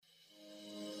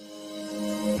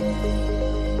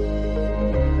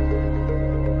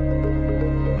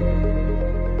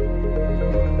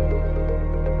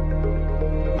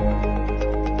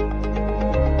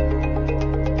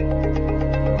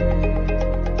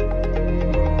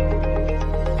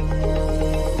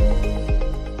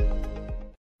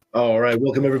right,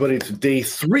 welcome everybody to day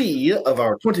 3 of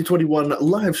our 2021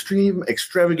 live stream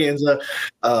extravaganza.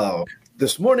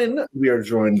 This morning, we are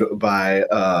joined by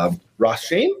Ross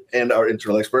Shane and our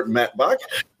internal expert, Matt Bach.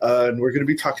 And we're going to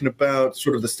be talking about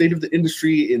sort of the state of the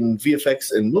industry in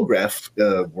VFX and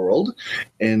MoGraph world.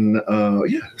 And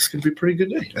yeah, it's going to be a pretty good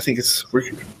day. I think it's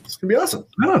going to be awesome.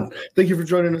 Thank you for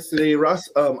joining us today, Ross.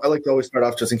 I like to always start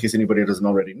off, just in case anybody doesn't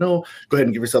already know, go ahead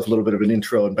and give yourself a little bit of an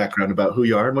intro and background about who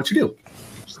you are and what you do.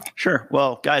 Sure.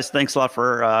 Well, guys, thanks a lot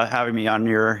for having me on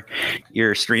your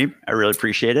stream. I really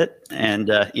appreciate it. And,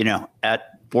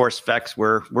 at ForceFX,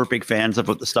 we're big fans of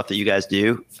the stuff that you guys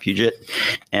do, Puget.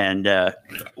 And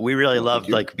we really love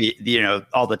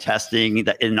all the testing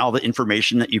and all the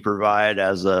information that you provide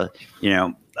as a,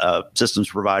 systems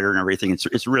provider and everything.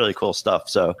 It's really cool stuff.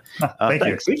 So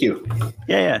thanks. Thank you.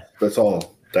 Yeah. That's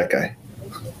all that guy.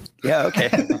 Yeah. Okay.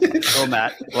 Well,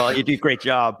 Matt. Well, you do a great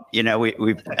job.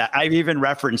 I've even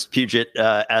referenced Puget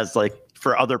as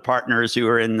for other partners who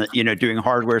are in the, doing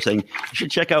hardware, saying you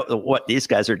should check out what these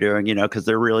guys are doing, because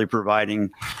they're really providing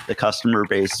the customer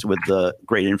base with the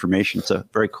great information. So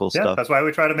very cool stuff. That's why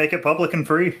we try to make it public and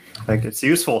free. It's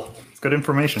useful. It's good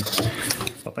information.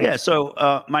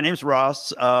 So my name's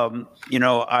Ross.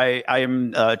 I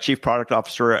am Chief Product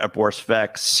Officer at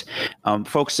ForceFX,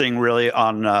 focusing really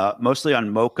on mostly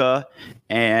on Mocha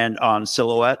and on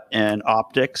Silhouette and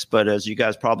optics. But as you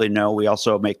guys probably know, we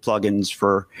also make plugins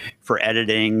for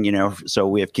editing. So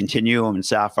we have Continuum and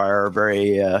Sapphire,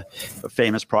 very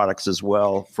famous products as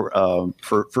well for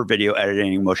video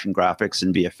editing, motion graphics,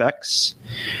 and VFX.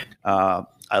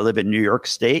 I live in New York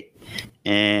State,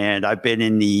 and I've been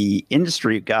in the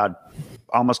industry,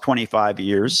 almost 25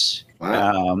 years.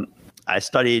 Wow. I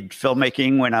studied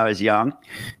filmmaking when I was young,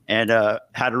 and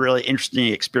had a really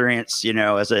interesting experience,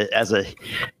 as a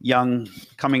young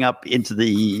coming up into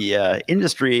the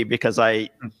industry, because I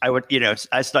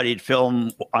studied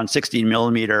film on 16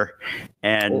 millimeter,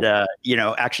 and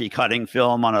actually cutting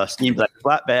film on a Steam Deck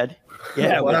flatbed.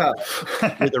 Yeah, wow.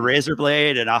 with a razor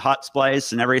blade and a hot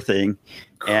splice and everything.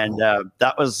 And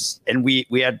that was, and we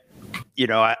had,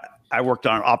 I worked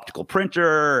on an optical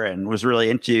printer and was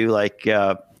really into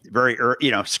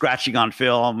scratching on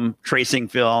film, tracing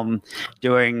film,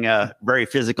 doing very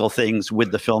physical things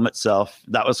with the film itself.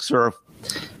 That was sort of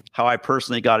how I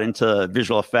personally got into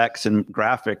visual effects and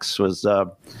graphics.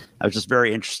 I was just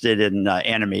very interested in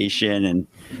animation and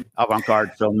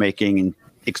avant-garde filmmaking and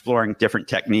exploring different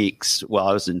techniques while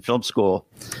I was in film school.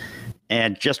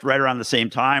 And just right around the same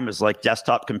time as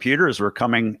desktop computers were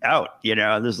coming out, this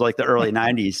is the early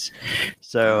 90s.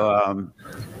 So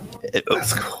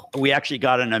that's cool. We actually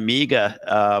got an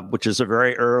Amiga, which is a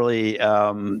very early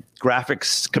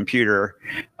graphics computer.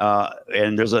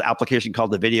 And there's an application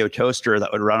called the Video Toaster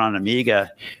that would run on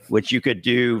Amiga, which you could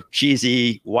do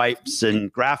cheesy wipes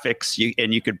and graphics,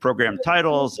 and you could program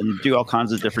titles and do all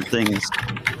kinds of different things.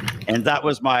 And that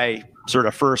was my sort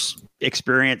of first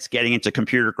experience getting into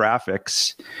computer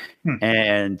graphics.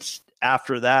 And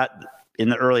after that, in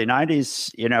the early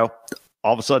 90s,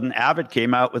 all of a sudden Avid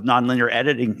came out with nonlinear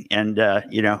editing. And,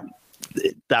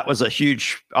 that was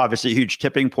obviously a huge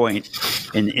tipping point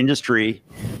in the industry.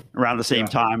 Around the same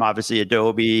time, obviously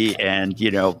Adobe and,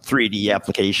 3D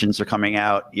applications are coming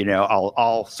out,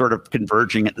 all sort of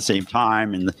converging at the same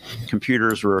time, and the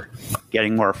computers were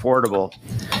getting more affordable.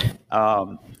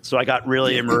 So I got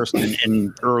really immersed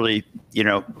in early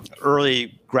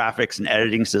graphics and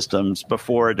editing systems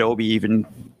before Adobe even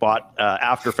bought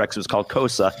After Effects. It was called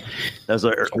Cosa. Those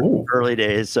are early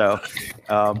days. So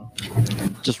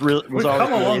just really we've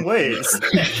come a long ways.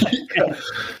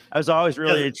 I was always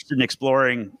really interested in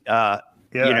exploring,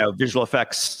 visual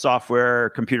effects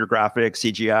software, computer graphics,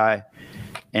 CGI,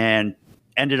 and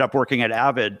ended up working at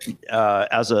Avid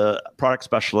as a product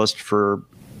specialist for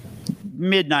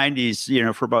mid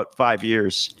 90s, for about 5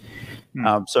 years.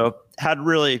 So had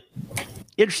really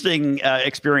interesting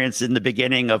experience in the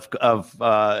beginning of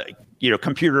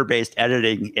computer-based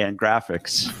editing and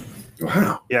graphics.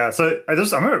 Wow. Yeah. So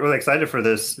I'm really excited for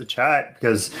this chat,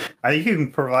 because I think you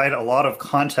can provide a lot of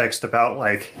context about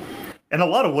in a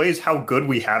lot of ways, how good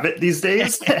we have it these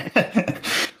days.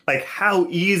 How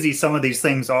easy some of these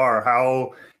things are,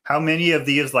 how many of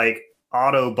these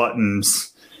auto buttons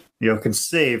can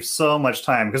save so much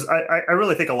time. Because I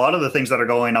really think a lot of the things that are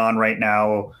going on right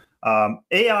now,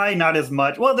 AI, not as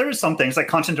much. Well, there is some things like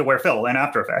content-aware fill in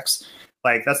After Effects.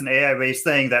 That's an AI-based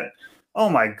thing that, oh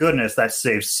my goodness, that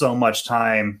saves so much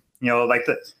time.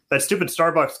 That stupid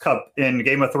Starbucks cup in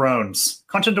Game of Thrones.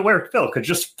 Content-aware fill could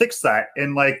just fix that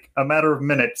in a matter of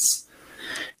minutes.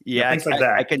 Yeah, things like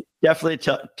that. I can definitely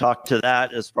talk to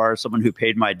that as far as someone who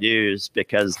paid my dues,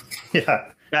 because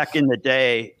back in the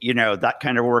day, that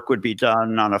kind of work would be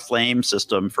done on a Flame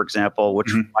system, for example,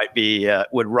 which might be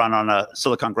would run on a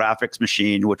Silicon Graphics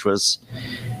machine, which was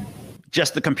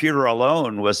just the computer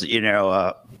alone was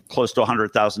close to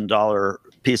 $100,000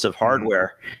 piece of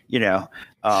hardware.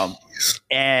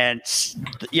 And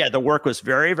the work was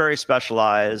very, very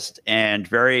specialized and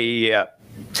very.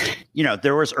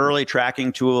 There was early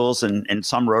tracking tools and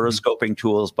some rotoscoping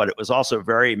tools, but it was also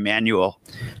very manual.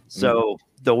 So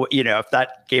if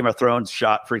that Game of Thrones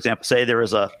shot, for example, say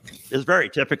is very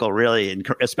typical, really,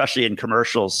 especially in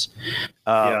commercials,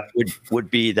 would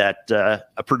be that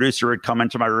a producer would come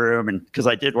into my room, and because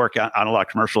I did work on a lot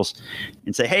of commercials,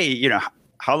 and say, hey,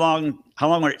 how long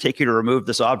would it take you to remove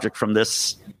this object from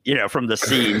this, from the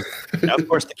scene? Now, of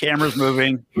course, the camera's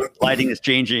moving, lighting is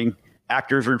changing.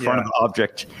 Actors are in front of the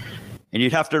object, and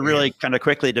you'd have to really kind of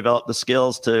quickly develop the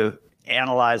skills to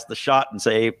analyze the shot and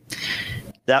say,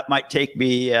 that might take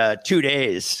me 2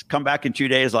 days. Come back in 2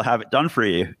 days, I'll have it done for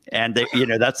you. And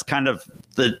that's kind of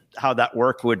how that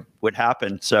work would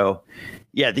happen. So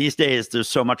these days there's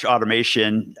so much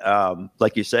automation,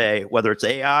 like you say, whether it's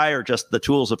AI or just the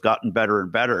tools have gotten better and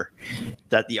better,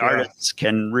 that the artists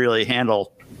can really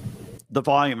handle the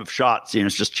volume of shots.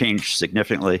 It's just changed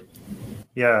significantly.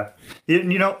 Yeah.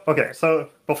 Okay. So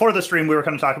before the stream, we were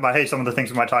kind of talking about, hey, some of the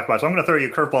things we might talk about. So I'm going to throw you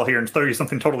a curveball here and throw you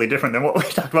something totally different than what we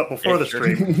talked about before the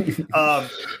stream.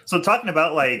 So talking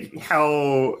about like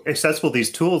how accessible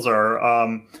these tools are,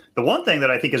 the one thing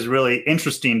that I think is really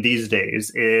interesting these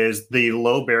days is the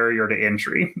low barrier to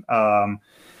entry,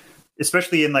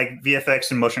 especially in like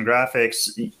VFX and motion graphics.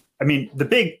 I mean, the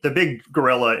big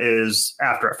gorilla is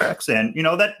After Effects, and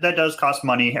that does cost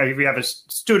money. If you have a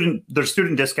student, there's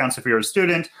student discounts if you're a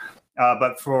student,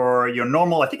 but for your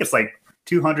normal, I think it's like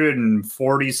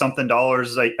 $240 something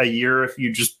a year if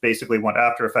you just basically want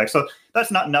After Effects. So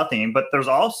that's not nothing. But there's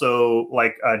also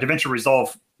like DaVinci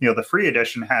Resolve. The free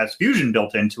edition has Fusion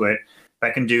built into it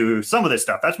that can do some of this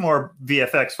stuff. That's more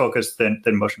VFX focused than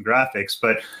motion graphics,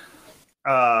 but.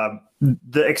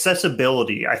 The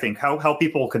accessibility, I think, how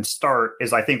people can start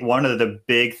is, I think, one of the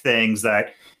big things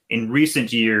that in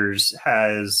recent years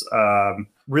has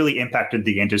really impacted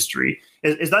the industry.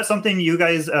 Is that something you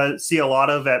guys see a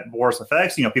lot of at Boris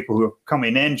FX? People who are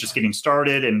coming in, just getting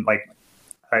started, and like,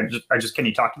 can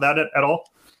you talk to that at all?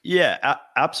 Yeah,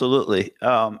 absolutely.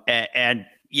 And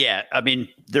I mean,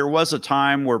 there was a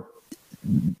time where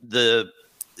the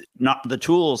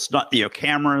tools,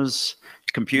 cameras,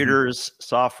 computers,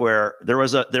 software, there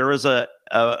was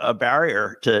a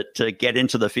barrier to get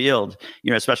into the field,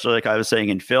 especially like I was saying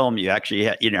in film, you actually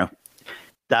had,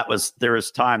 there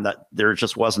was time that there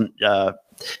just wasn't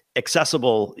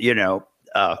accessible,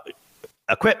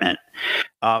 equipment.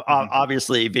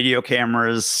 Obviously video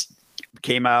cameras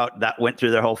came out, that went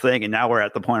through their whole thing. And now we're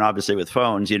at the point, obviously, with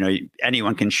phones,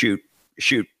 anyone can shoot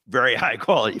very high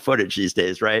quality footage these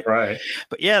days, right? Right.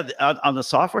 But on the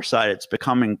software side, it's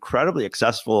become incredibly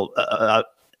accessible,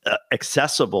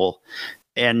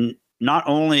 and not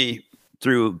only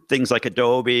through things like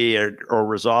Adobe or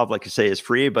Resolve, like you say, is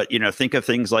free, but think of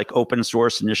things like open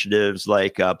source initiatives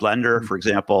like Blender, for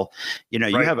example. You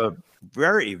have a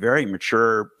very, very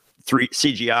mature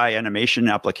CGI animation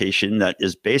application that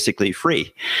is basically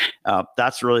free.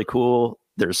 That's really cool.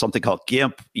 There's something called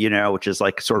GIMP, which is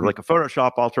like sort of like a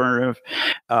Photoshop alternative.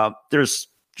 There's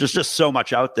just so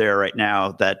much out there right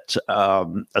now that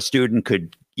a student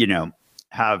could,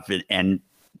 have and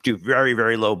do very,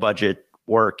 very low budget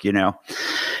work.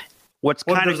 What's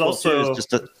kind of cool also, is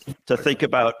just to think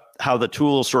about how the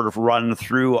tools sort of run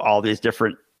through all these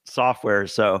different software.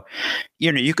 So,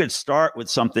 you could start with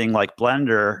something like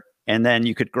Blender, and then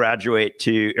you could graduate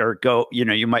to, or go,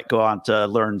 you might go on to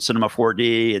learn Cinema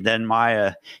 4D and then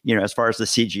Maya, as far as the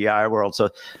CGI world. So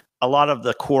a lot of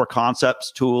the core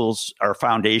concepts, tools are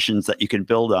foundations that you can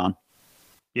build on.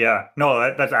 Yeah,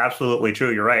 no, that's absolutely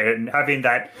true. You're right. And having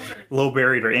that low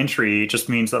barrier to entry just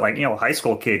means that, like, a high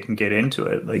school kid can get into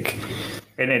it. Like,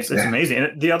 and it's amazing.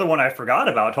 And the other one I forgot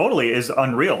about totally is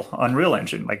Unreal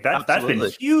Engine. Like that's been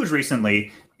huge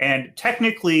recently. And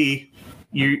technically,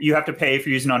 you have to pay if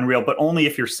you're using Unreal, but only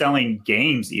if you're selling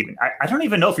games even. I don't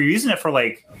even know if you're using it for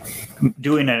like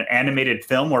doing an animated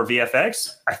film or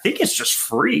VFX. I think it's just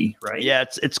free, right? Yeah,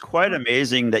 it's quite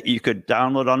amazing that you could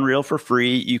download Unreal for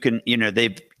free. You can,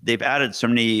 they've added so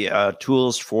many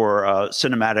tools for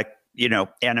cinematic,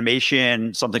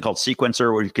 animation, something called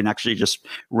Sequencer, where you can actually just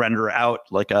render out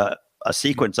like a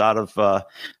sequence out of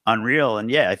Unreal. And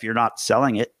if you're not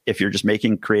selling it, if you're just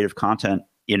making creative content,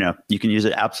 you can use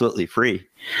it absolutely free.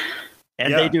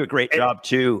 And they do a great job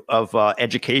too of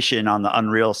education on the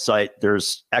Unreal site.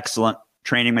 There's excellent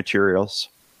training materials.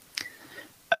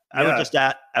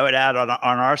 I would add on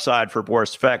our side for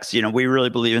Boris FX, we really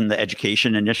believe in the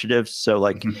education initiatives. So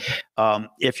like,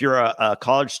 if you're a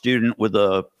college student with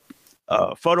a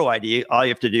photo ID, all you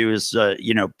have to do is,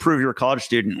 prove you're a college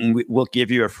student, and we'll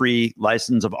give you a free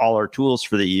license of all our tools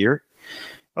for the year.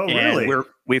 Oh, really? And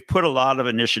we've put a lot of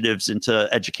initiatives into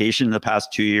education in the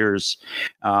past 2 years.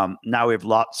 Now we have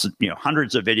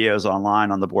hundreds of videos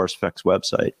online on the Boris FX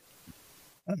website.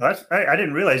 I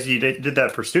didn't realize you did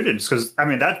that for students, because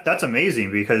that's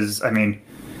amazing, because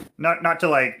not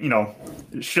to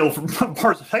shill for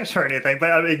Boris FX or anything,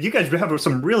 but you guys have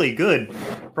some really good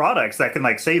products that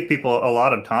can save people a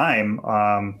lot of time.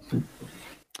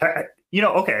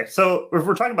 Okay, so if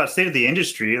we're talking about state of the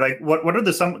industry, what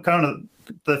are some kind of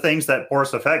the things that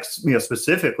Boris FX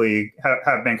specifically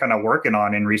have been kind of working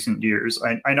on in recent years?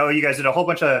 I know you guys did a whole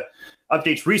bunch of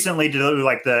updates recently to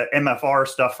the MFR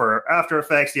stuff for After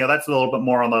Effects. That's a little bit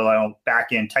more on the back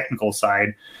end technical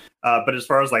side. But as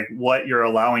far as what you're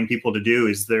allowing people to do,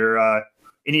 is there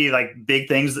any big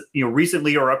things that,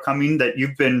 recently or upcoming that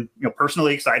you've been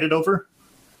personally excited over?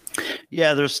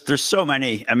 Yeah, there's so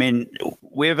many.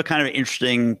 We have a kind of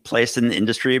interesting place in the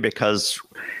industry because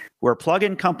we're a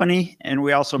plugin company, and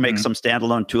we also make some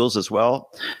standalone tools as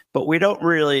well. But we don't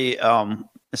really.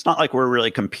 It's not like we're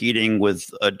really competing with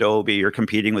Adobe or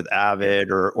competing with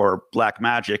Avid or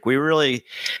Blackmagic. We really.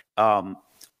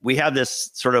 We have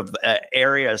this sort of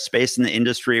area, space in the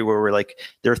industry where we're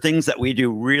there are things that we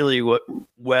do really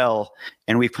well,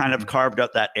 and we've kind of carved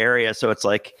out that area. So it's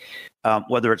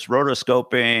whether it's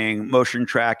rotoscoping, motion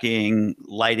tracking,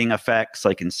 lighting effects,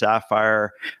 like in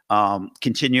Sapphire,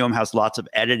 Continuum has lots of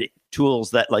editing tools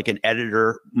that an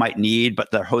editor might need, but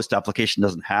the host application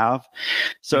doesn't have.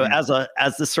 So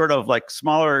as this sort of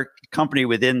smaller company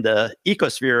within the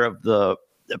ecosphere of the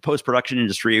post-production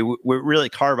industry, we really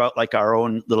carve out our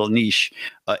own little niche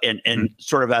and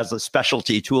sort of as a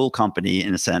specialty tool company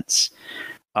in a sense.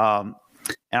 And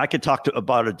I could talk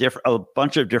about a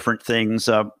bunch of different things.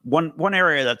 One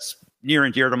area that's near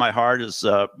and dear to my heart is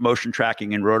motion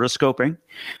tracking and rotoscoping.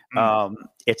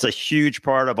 It's a huge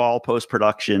part of all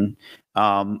post-production,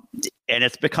 and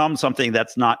it's become something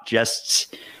that's not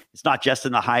just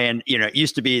in the high end. It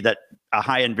used to be that a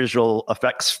high-end visual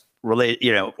effects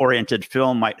oriented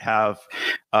film might have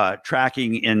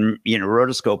tracking and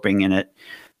rotoscoping in it,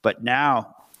 but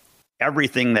now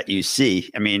everything that you see,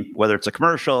 whether it's a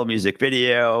commercial, music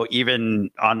video,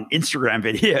 even on Instagram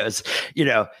videos,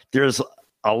 there's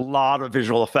a lot of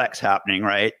visual effects happening,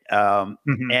 right?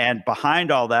 And behind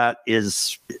all that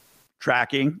is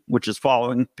tracking, which is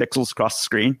following pixels across the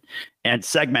screen, and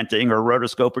segmenting or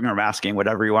rotoscoping or masking,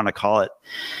 whatever you want to call it.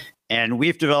 And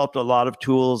we've developed a lot of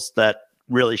tools that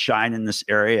really shine in this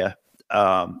area,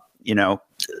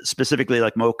 specifically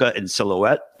like Mocha and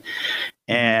Silhouette.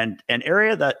 And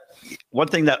one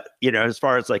thing that, as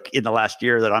far as in the last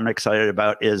year that I'm excited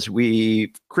about is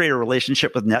we created a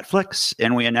relationship with Netflix,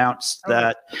 and we announced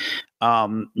that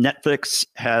Netflix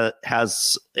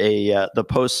has the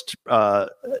Post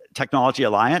Technology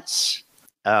Alliance.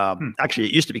 Actually,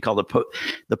 it used to be called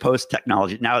the Post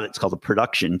Technology. Now it's called the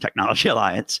Production Technology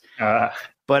Alliance.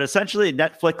 But essentially,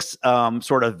 Netflix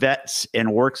sort of vets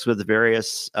and works with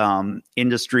various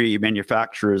industry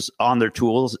manufacturers on their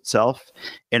tools itself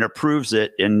and approves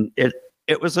it. And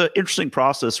it was an interesting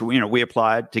process. We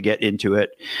applied to get into it,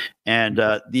 and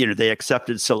they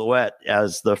accepted Silhouette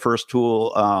as the first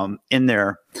tool in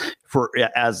there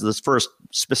as this first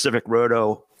specific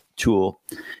roto tool.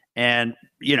 And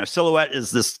Silhouette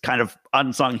is this kind of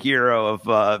unsung hero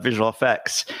of visual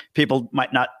effects. People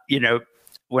might not,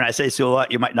 when I say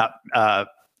Silhouette, you might not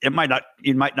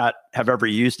have ever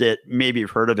used it. Maybe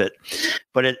you've heard of it,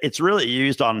 but it's really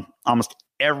used on almost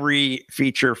every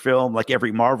feature film, like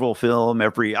every Marvel film,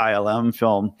 every ILM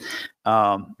film.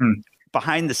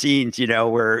 Behind the scenes,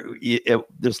 where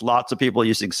there's lots of people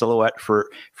using Silhouette for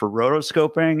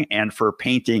rotoscoping and for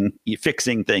painting,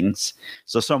 fixing things.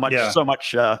 So much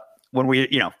when we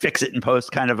fix it in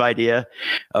post kind of idea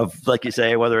of, like you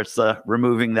say, whether it's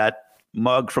removing that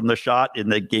mug from the shot in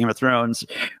the Game of Thrones,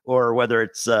 or whether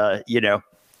it's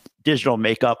digital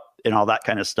makeup and all that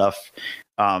kind of stuff.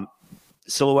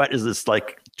 Silhouette is this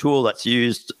tool that's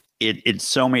used in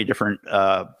so many different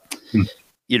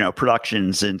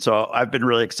productions. And so I've been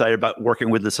really excited about working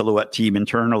with the Silhouette team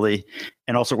internally,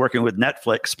 and also working with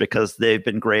Netflix, because they've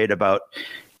been great about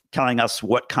telling us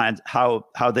how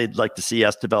they'd like to see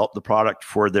us develop the product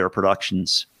for their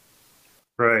productions.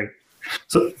 Right.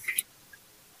 So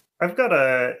I've got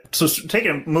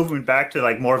moving back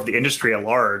to more of the industry at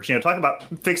large, talk about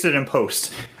fix it in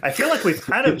post. I feel like we've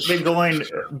kind of been going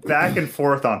back and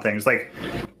forth on things.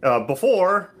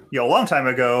 Before, a long time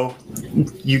ago,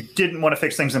 you didn't want to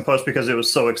fix things in post because it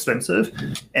was so expensive.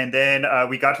 And then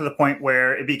we got to the point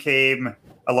where it became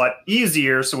a lot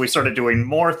easier, so we started doing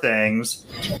more things,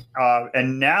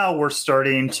 and now we're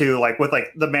starting to with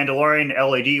the Mandalorian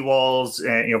LED walls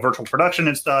and virtual production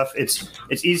and stuff.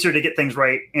 It's easier to get things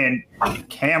right in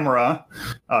camera,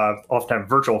 often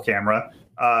virtual camera.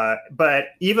 But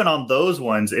even on those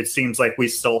ones, it seems like we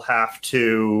still have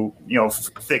to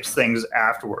fix things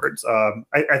afterwards.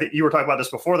 I think you were talking about this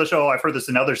before the show. I've heard this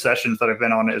in other sessions that I've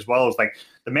been on as well. Is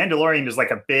the Mandalorian is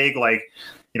a big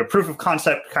proof of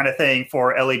concept kind of thing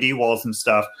for LED walls and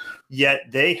stuff. Yet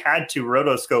they had to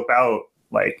rotoscope out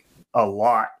a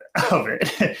lot of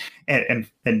it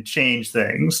and change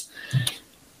things.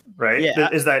 Right? Yeah.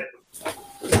 Is that?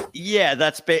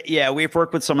 Yeah, we've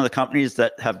worked with some of the companies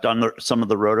that have done some of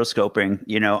the rotoscoping,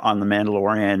 on the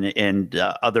Mandalorian and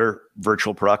other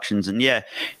virtual productions. And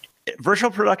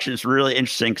virtual production is really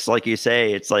interesting because, like you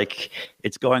say,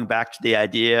 it's going back to the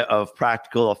idea of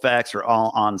practical effects or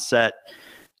all on set.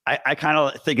 I kind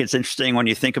of think it's interesting when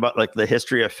you think about the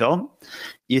history of film.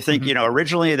 You think,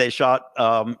 originally they shot,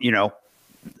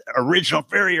 original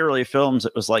very early films.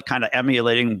 It was kind of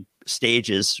emulating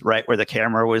stages, right, where the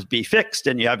camera was be fixed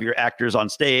and you have your actors on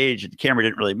stage and the camera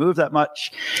didn't really move that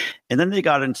much. And then they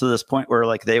got into this point where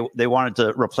they wanted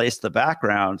to replace the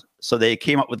background, so they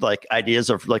came up with ideas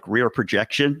of rear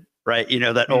projection, right?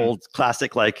 That old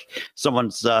classic,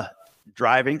 someone's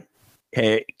driving.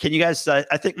 Hey, can you guys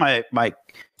I think my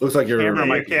looks like your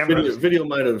camera video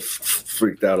might have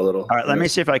freaked out a little. All right, let me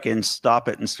see if I can stop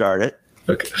it and start it.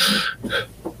 Okay.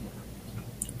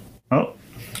 Oh.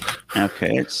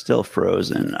 Okay, it's still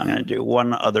frozen. I'm going to do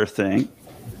one other thing.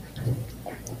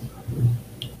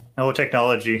 Oh,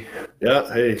 technology.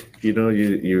 Yeah. Hey, you when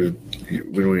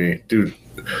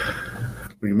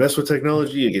you mess with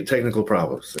technology, you get technical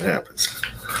problems. It happens.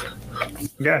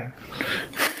 Yeah.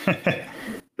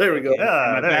 There we go.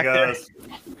 Yeah, there it goes.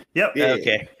 Yep. Yeah.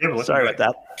 Okay. Sorry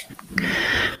about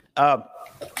that.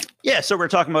 So we're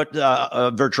talking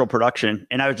about virtual production,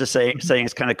 and I was just saying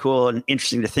it's kind of cool and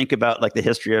interesting to think about the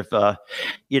history of,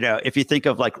 if you think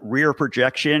of rear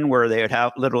projection, where they would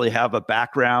literally have a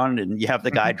background and you have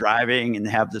the guy driving and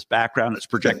have this background that's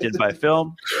projected by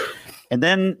film. And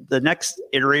then the next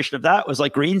iteration of that was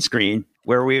green screen,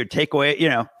 where we would take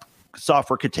away,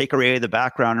 software could take away the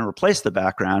background and replace the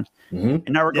background. And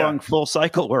now we're going full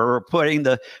cycle where we're putting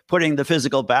the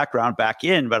physical background back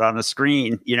in, but on a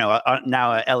screen,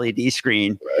 now a LED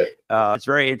screen. Right. It's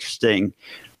very interesting.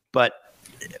 But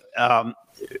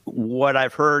what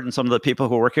I've heard and some of the people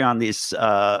who are working on these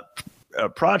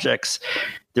projects,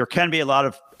 there can be a lot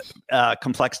of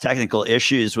complex technical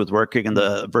issues with working in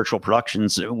the virtual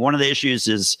productions. One of the issues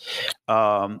is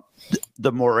the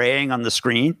moiré on the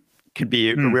screen could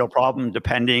be a real problem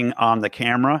depending on the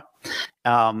camera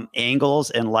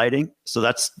angles and lighting. So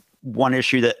that's one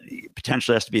issue that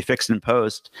potentially has to be fixed in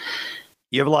post.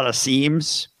 You have a lot of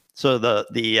seams, so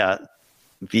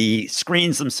the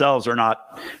screens themselves are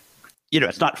not,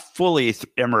 it's not fully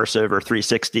immersive or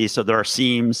 360. So there are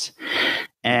seams,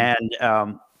 and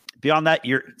beyond that,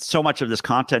 so much of this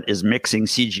content is mixing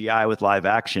CGI with live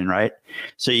action, right?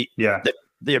 So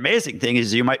the amazing thing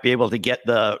is you might be able to get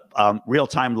the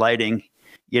real-time lighting,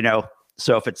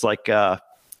 so if it's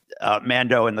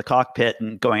Mando in the cockpit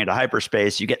and going into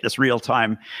hyperspace, you get this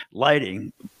real-time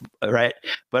lighting, right?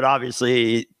 But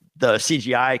obviously the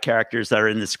CGI characters that are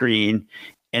in the screen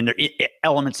and their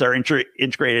elements that are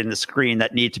integrated in the screen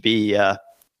that need to be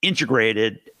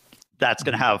integrated, that's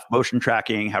going to have motion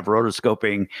tracking, have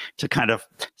rotoscoping to kind of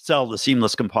sell the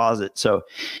seamless composite. So,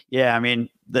 yeah, I mean,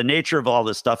 the nature of all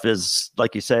this stuff is,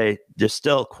 like you say, there's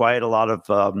still quite a lot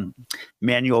of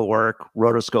manual work,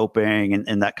 rotoscoping,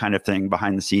 and that kind of thing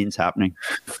behind the scenes happening.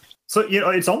 So,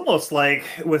 it's almost like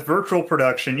with virtual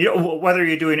production, whether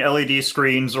you're doing LED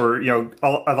screens or,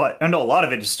 I know a lot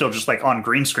of it is still just on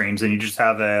green screens, and you just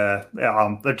have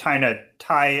they're trying to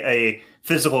tie a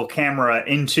physical camera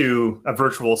into a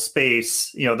virtual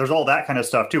space. There's all that kind of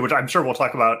stuff too, which I'm sure we'll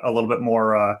talk about a little bit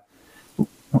more,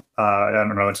 I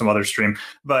don't know, in some other stream.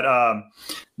 But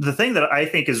the thing that I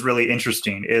think is really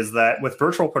interesting is that with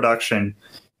virtual production,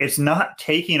 it's not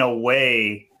taking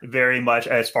away very much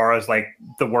as far as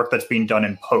the work that's being done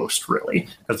in post, really,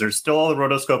 because there's still all the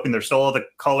rotoscoping, there's still all the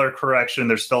color correction,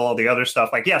 there's still all the other stuff.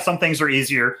 Some things are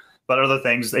easier, but other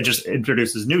things, it just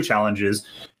introduces new challenges.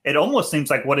 It almost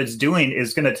seems like what it's doing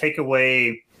is going to take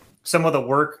away some of the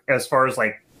work as far as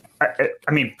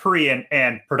pre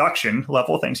and production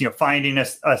level things, finding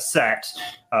a set,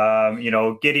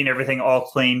 getting everything all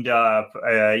cleaned up,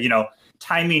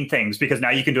 timing things, because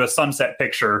now you can do a sunset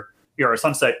picture or a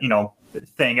sunset,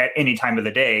 thing at any time of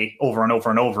the day over and over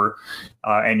and over.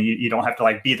 And you don't have to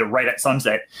like be right at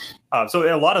sunset.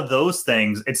 So a lot of those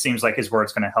things, it seems like, is where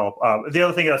it's going to help. The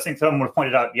other thing I think someone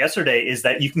pointed out yesterday is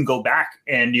that you can go back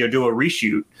and do a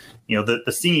reshoot.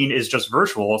 The scene is just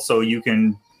virtual. So you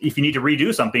can, if you need to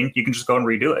redo something, you can just go and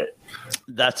redo it.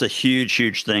 That's a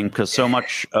huge thing, because so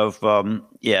much of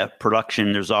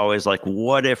production, there's always like,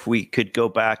 what if we could go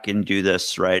back and do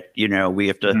this, right? We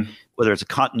have to, whether it's a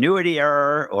continuity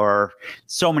error or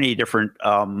so many different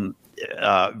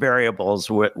variables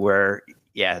where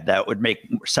that would make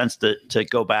more sense to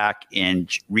go back and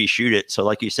reshoot it. So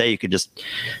like you say, you could just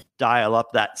dial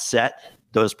up that set,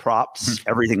 those props,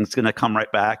 everything's going to come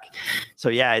right back. So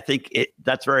I think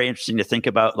that's very interesting to think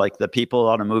about, like the people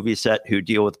on a movie set who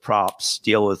deal with props,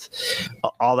 deal with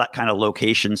all that kind of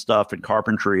location stuff and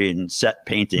carpentry and set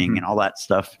painting and all that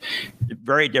stuff.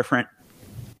 Very different.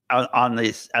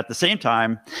 At the same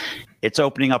time, it's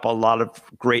opening up a lot of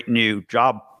great new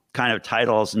job kind of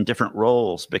titles and different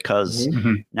roles, because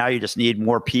now you just need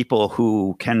more people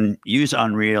who can use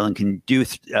Unreal and can do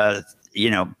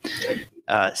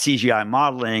CGI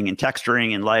modeling and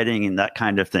texturing and lighting and that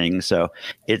kind of thing. So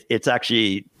it's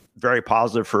actually very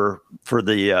positive for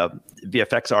the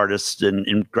VFX artists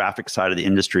and graphics side of the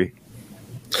industry.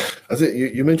 I think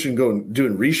you mentioned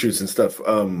doing reshoots and stuff.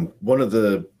 One of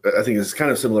the, I think it's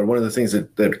kind of similar. One of the things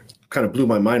that kind of blew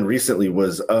my mind recently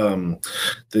was I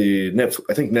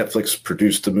think Netflix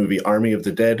produced the movie Army of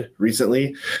the Dead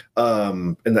recently,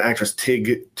 and the actress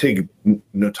Tig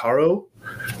Notaro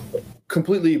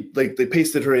completely, like, they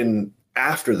pasted her in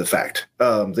after the fact.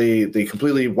 They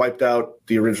completely wiped out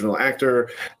the original actor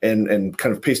and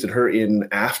kind of pasted her in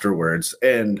afterwards.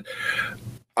 And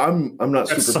I'm not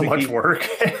That's super so picky. much work.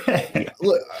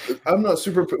 Look, I'm not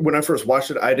super. When I first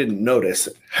watched it, I didn't notice.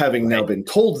 Having now been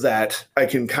told that, I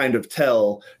can kind of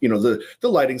tell. The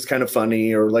lighting's kind of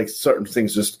funny, or like certain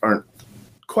things just aren't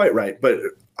quite right. But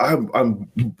I'm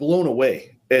blown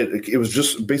away. It was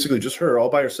just basically just her all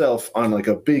by herself on like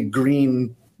a big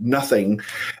green nothing,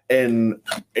 and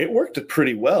it worked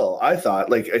pretty well. I thought,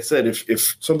 like I said,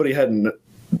 if somebody hadn't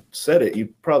said it,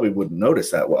 you probably wouldn't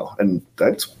notice that well, and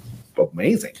that's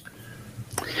amazing.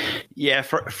 Yeah,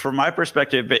 from my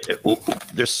perspective,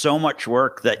 there's so much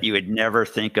work that you would never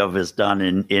think of as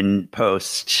done in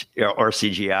post or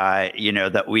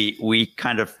CGI, that we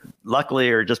kind of, luckily,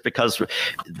 or just because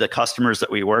the customers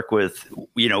that we work with,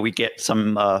 we get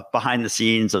some behind the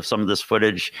scenes of some of this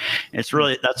footage. It's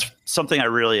really, that's something I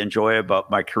really enjoy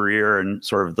about my career and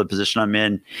sort of the position I'm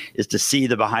in, is to see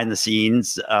the behind the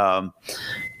scenes.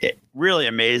 Really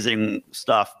amazing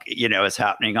stuff, is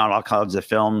happening on all kinds of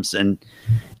films. And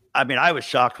I mean, I was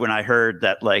shocked when I heard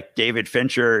that, like, David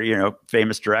Fincher,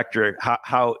 famous director,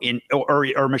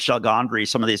 or Michel Gondry,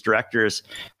 some of these directors,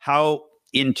 how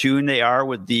in tune they are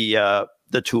with the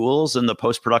tools and the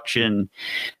post-production,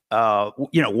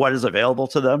 what is available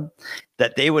to them,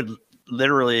 that they would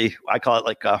literally, I call it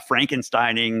like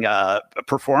Frankensteining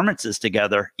performances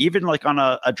together, even like on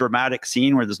a dramatic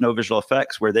scene where there's no visual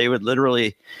effects, where they would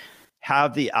literally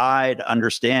have the eye to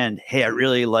understand, hey, I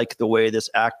really like the way this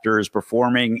actor is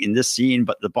performing in this scene,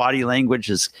 but the body language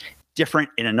is different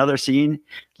in another scene.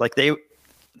 Like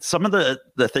some of the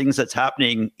things that's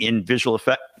happening in visual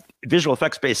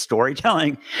effects based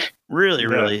storytelling,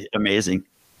 really amazing.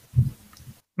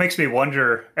 Makes me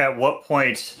wonder, at what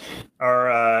point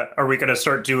are we going to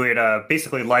start doing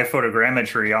basically live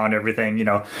photogrammetry on everything?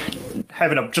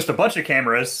 Having just a bunch of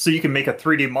cameras, so you can make a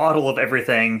 3D model of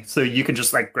everything, so you can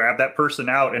just like grab that person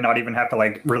out and not even have to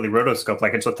like really rotoscope.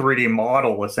 Like, it's a 3D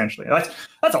model essentially.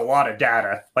 That's a lot of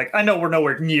data. Like, I know we're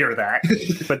nowhere near that,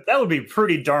 but that would be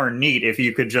pretty darn neat if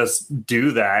you could just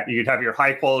do that. You'd have your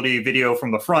high quality video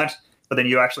from the front, but then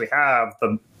you actually have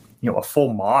a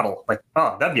full model. Like,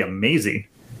 oh, that'd be amazing.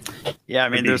 Yeah, I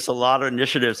mean, there's a lot of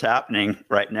initiatives happening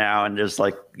right now, and there's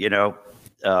like,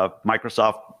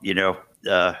 Microsoft,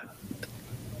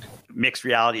 mixed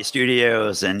reality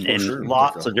studios and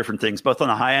lots of different things, both on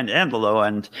the high end and the low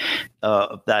end,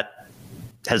 that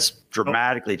has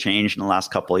dramatically changed in the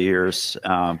last couple of years.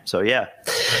 So yeah,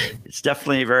 it's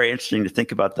definitely very interesting to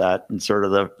think about that and sort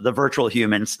of the virtual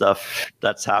human stuff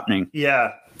that's happening.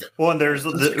 Yeah. Well, and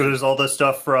there's all this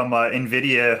stuff from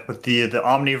NVIDIA with the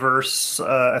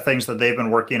Omniverse things that they've been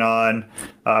working on.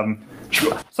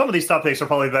 Some of these topics are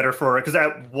probably better because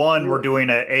at one, we're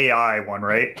doing an AI one,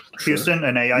 right? Sure. Houston,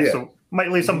 an AI. Yeah. So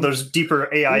might leave some of those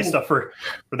deeper AI stuff for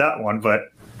that one. But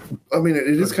I mean, it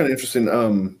is kind of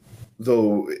interesting.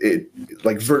 Though it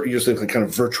like you're saying, like kind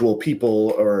of virtual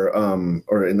people or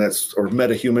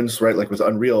metahumans, right? Like with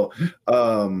Unreal,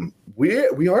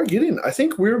 we are getting. I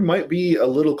think we might be a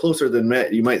little closer than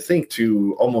Matt. You might think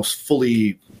to almost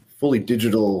fully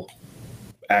digital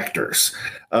actors.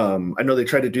 I know they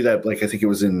tried to do that. Like I think it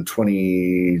was in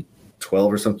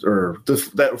 2012 or something, or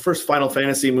that first Final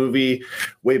Fantasy movie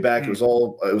way back. It was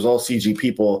all CG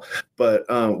people. But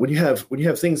when you have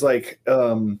things like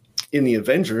in the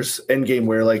Avengers Endgame,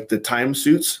 where like the time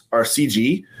suits are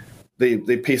CG. They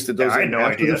pasted those in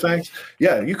after the fact.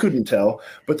 Yeah, you couldn't tell.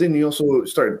 But then you also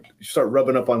start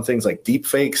rubbing up on things like deep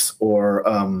fakes or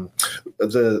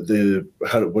what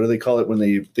do they call it when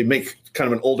they make kind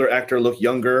of an older actor look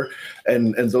younger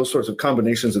and those sorts of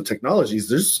combinations of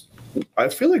technologies. I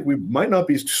feel like we might not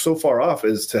be so far off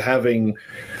as to having,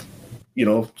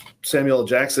 Samuel L.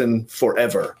 Jackson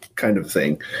forever kind of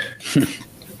thing.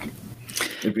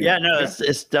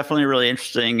 It's definitely really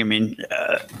interesting. I mean,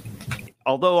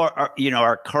 although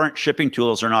our current shipping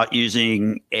tools are not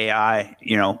using AI,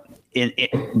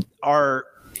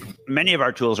 many of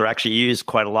our tools are actually used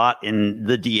quite a lot in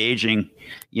the de-aging.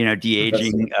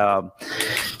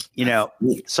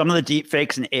 Some of the deep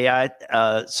fakes and AI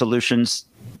solutions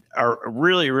are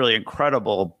really, really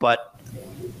incredible, but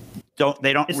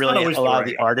they don't really allow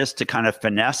the artist to kind of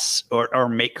finesse or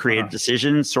make creative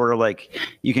decisions. Sort of like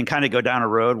you can kind of go down a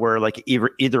road where like either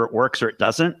it works or it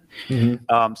doesn't.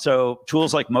 Mm-hmm. So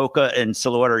tools like Mocha and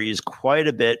Silhouette are used quite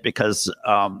a bit because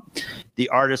the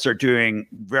artists are doing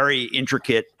very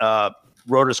intricate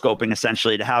rotoscoping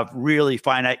essentially to have really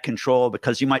finite control,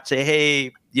 because you might say,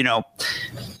 hey,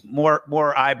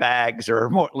 more eye bags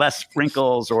or less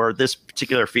wrinkles or this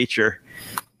particular feature.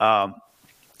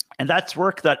 And that's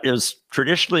work that is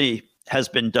traditionally has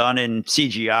been done in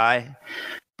CGI,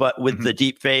 but with the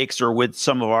deep fakes or with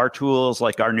some of our tools,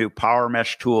 like our new Power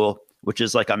Mesh tool, which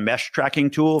is like a mesh tracking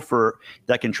tool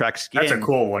that can track skin. That's a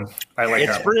cool one. I like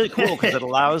that. It's really cool because it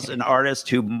allows an artist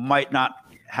who might not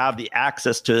have the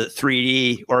access to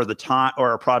 3D or the time,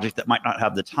 or a project that might not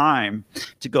have the time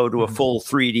to go to a full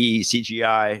 3D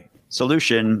CGI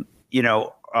solution,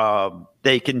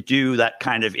 they can do that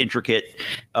kind of intricate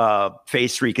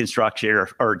face reconstruction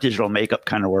or digital makeup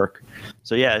kind of work.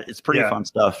 So yeah, it's pretty fun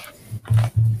stuff.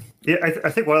 Yeah,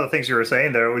 I think one of the things you were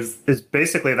saying there is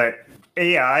basically that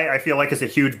AI, I feel like, is a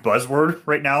huge buzzword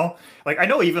right now. Like I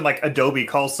know even like Adobe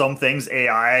calls some things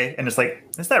AI, and it's like,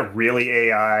 is that really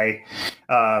AI?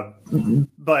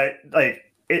 But like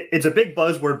it's a big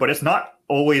buzzword, but it's not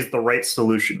always the right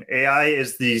solution. AI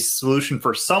is the solution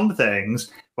for some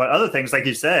things, but other things, like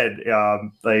you said,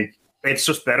 like it's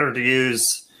just better to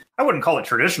use, I wouldn't call it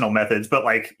traditional methods, but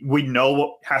like we know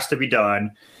what has to be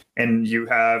done, and you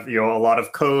have a lot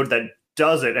of code that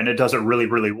does it, and it does it really,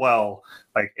 really well.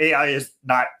 Like AI is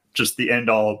not just the end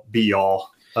all be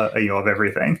all of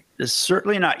everything. It's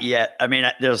certainly not yet. I mean,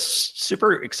 there's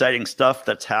super exciting stuff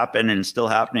that's happened and still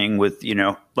happening with,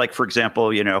 like, for example,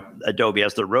 Adobe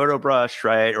has the Roto Brush,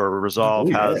 right? Or Resolve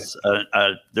has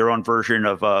their own version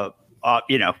of,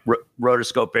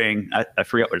 rotoscoping. I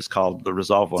forget what it's called, the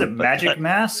Resolve one. Is it Magic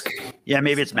Mask? Yeah,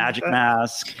 maybe it's Magic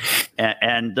Mask.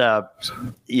 And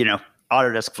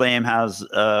Autodesk Flame has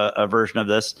a version of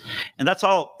this, and that's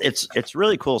all. It's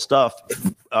really cool stuff.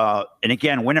 And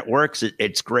again, when it works,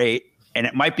 it's great, and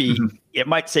it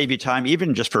might save you time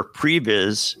even just for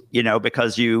previs,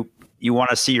 because you want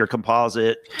to see your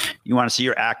composite, you want to see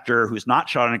your actor who's not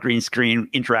shot on a green screen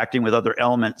interacting with other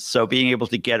elements. So being able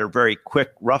to get a very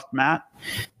quick rough matte,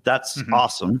 that's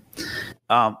awesome.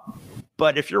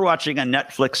 But if you're watching a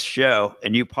Netflix show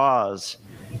and you pause,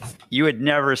 you would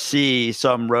never see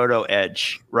some roto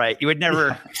edge, right? You would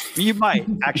never. You might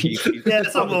actually.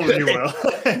 Some of them you will.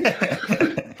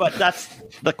 But that's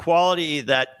the quality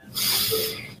that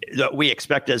we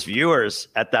expect as viewers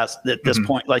at this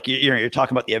point. Like you're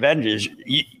talking about the Avengers.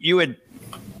 You would,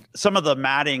 some of the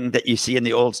matting that you see in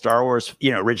the old Star Wars,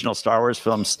 original Star Wars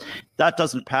films, that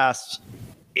doesn't pass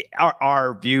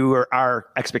our view or our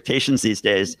expectations these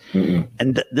days.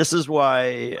 And this is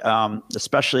why,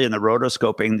 especially in the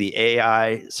rotoscoping, the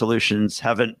AI solutions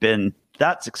haven't been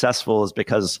that successful, is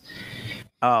because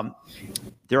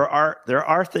there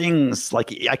are things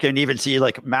like I can even see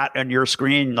like Matt on your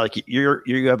screen, like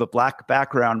you have a black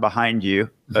background behind you,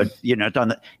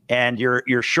 and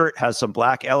your shirt has some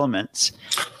black elements,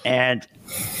 and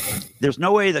there's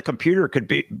no way the computer could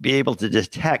be able to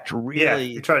detect really. Yeah,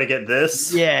 you try to get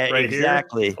this. Yeah, right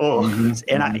exactly. Here. Oh.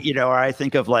 And I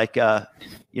think of like I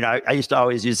used to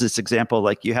always use this example,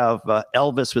 like you have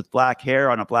Elvis with black hair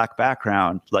on a black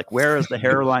background. Like, where does the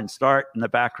hairline start in the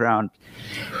background?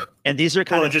 And these are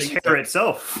kind of just hair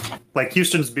itself, like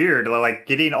Houston's beard, like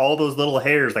getting all those little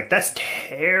hairs, like that's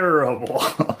terrible.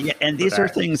 Yeah, and these are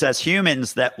things as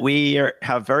humans that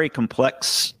have very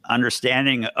complex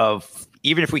understanding of.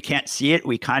 Even if we can't see it,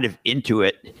 we kind of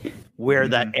intuit where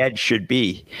that edge should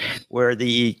be, where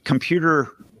the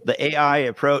AI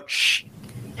approach,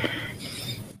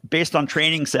 based on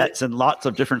training sets and lots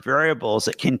of different variables,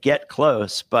 it can get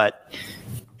close, but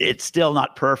it's still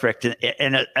not perfect.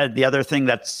 And the other thing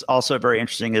that's also very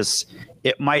interesting is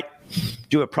it might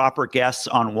do a proper guess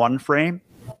on one frame,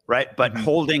 right? But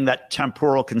holding that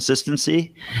temporal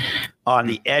consistency on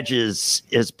the edges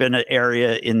has been an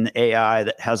area in the AI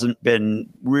that hasn't been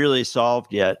really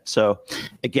solved yet. So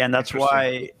again, that's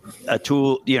why a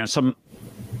tool, some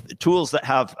tools that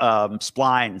have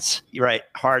splines, right?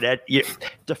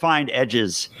 Defined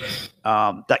edges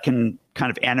that can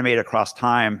kind of animate across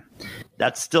time.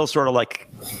 That's still sort of like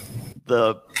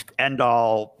the end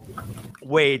all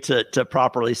way to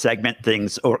properly segment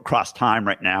things across time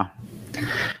right now.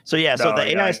 So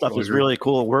the AI stuff is really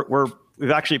cool.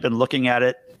 We've actually been looking at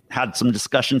it, had some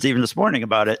discussions even this morning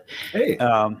about it. Hey.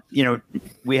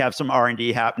 We have some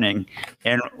R&D happening,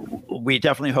 and we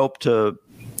definitely hope to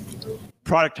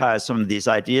productize some of these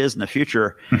ideas in the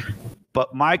future.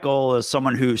 But my goal is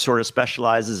someone who sort of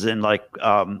specializes in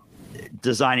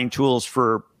designing tools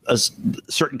for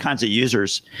certain kinds of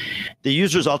users. The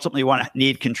users ultimately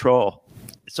need control.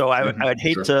 So I would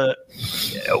hate to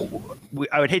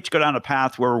go down a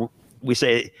path where we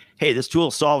say, hey, this tool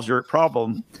solves your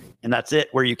problem, and that's it,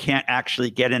 where you can't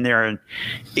actually get in there and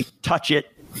touch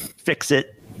it, fix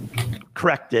it,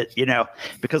 correct it,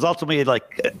 because ultimately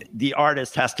the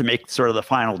artist has to make sort of the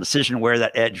final decision where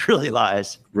that edge really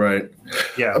lies. Right.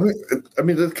 Yeah. I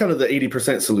mean that's kind of the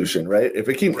 80% solution, right? If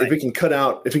it can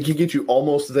get you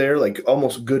almost there, like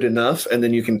almost good enough, and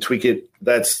then you can tweak it,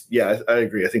 I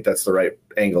agree. I think that's the right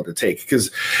angle to take,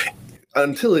 because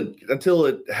until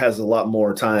it has a lot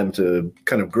more time to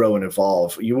kind of grow and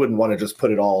evolve, you wouldn't want to just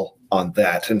put it all on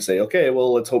that and say, okay,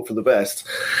 well, let's hope for the best.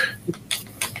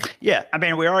 Yeah, I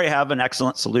mean, we already have an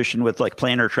excellent solution with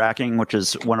planar tracking, which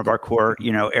is one of our core,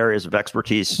 areas of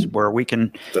expertise, where we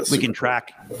can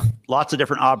track lots of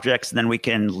different objects, and then we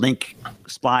can link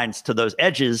splines to those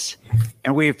edges.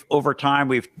 And over time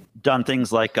we've done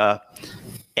things like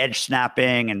edge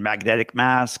snapping and magnetic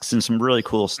masks and some really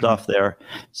cool stuff there.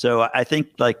 So I think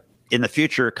in the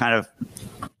future, kind of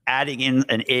adding in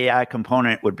an AI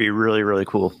component would be really, really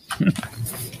cool.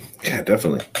 Yeah,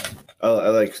 definitely. I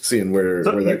like seeing where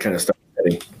that kind of stuff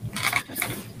is heading.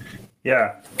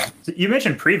 Yeah. So you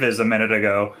mentioned previs a minute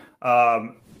ago.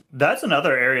 That's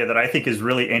another area that I think is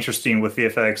really interesting with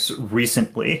VFX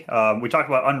recently. We talked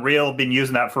about Unreal being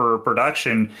using that for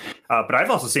production, but I've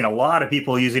also seen a lot of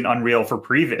people using Unreal for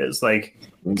previs.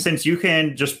 Since you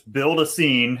can just build a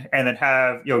scene and then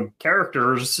have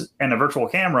characters and a virtual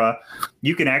camera,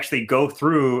 you can actually go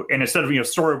through, and instead of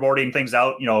storyboarding things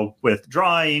out with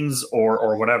drawings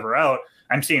or whatever out,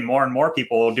 I'm seeing more and more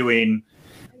people doing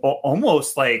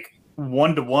almost like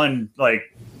one-to-one,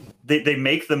 they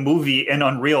make the movie in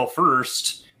Unreal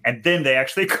first, and then they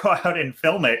actually go out and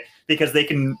film it, because they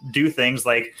can do things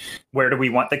like, where do we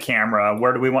want the camera?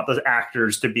 Where do we want the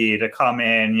actors to come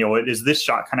in? Is this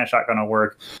shot going to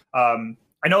work?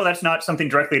 I know that's not something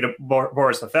directly to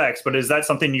Boris FX, but is that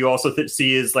something you also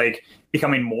see is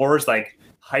becoming more as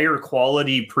higher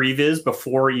quality previs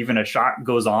before even a shot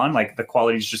goes on? The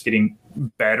quality is just getting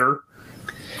better.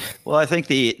 Well, I think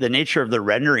the nature of the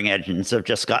rendering engines have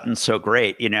just gotten so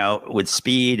great, with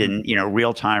speed and,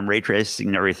 real-time ray tracing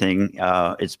and everything.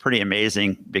 It's pretty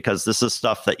amazing, because this is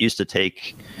stuff that used to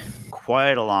take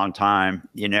quite a long time,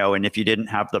 and if you didn't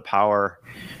have the power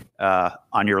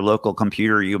on your local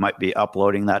computer, you might be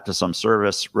uploading that to some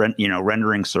service,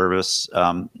 rendering service,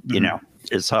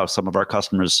 is how some of our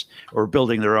customers are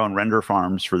building their own render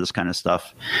farms for this kind of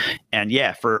stuff. And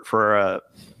yeah, for a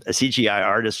CGI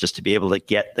artist just to be able to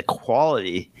get the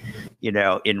quality,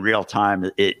 in real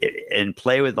time and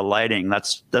play with the lighting,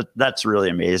 that's really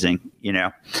amazing.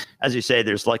 As you say,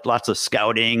 there's lots of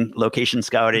scouting, location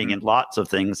scouting, and lots of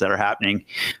things that are happening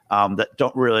that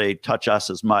don't really touch us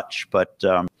as much. But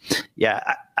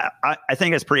I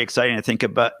think it's pretty exciting to think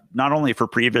about, not only for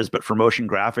previs, but for motion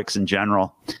graphics in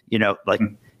general.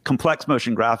 Complex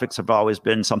motion graphics have always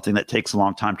been something that takes a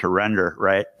long time to render,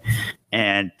 right?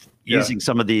 And using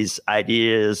some of these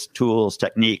ideas, tools,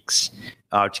 techniques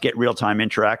to get real-time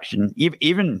interaction.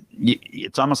 Even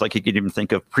it's almost like you could even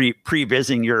think of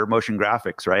pre-vising your motion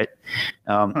graphics, right?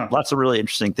 Lots of really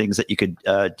interesting things that you could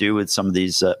do with some of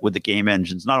these with the game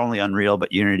engines, not only Unreal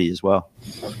but Unity as well.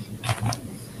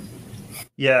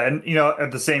 Yeah, and at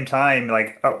the same time,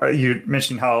 like you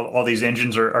mentioned how all these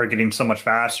engines are getting so much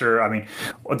faster. I mean,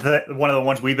 one of the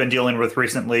ones we've been dealing with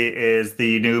recently is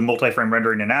the new multi-frame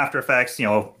rendering in After Effects.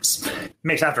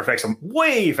 Makes After Effects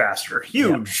way faster,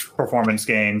 huge performance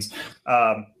gains.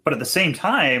 But at the same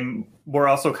time, we're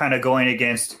also kind of going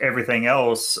against everything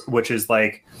else, which is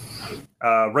like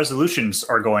resolutions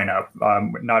are going up.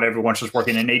 Not everyone's just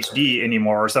working in HD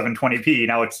anymore or 720p.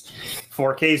 Now it's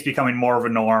 4K is becoming more of a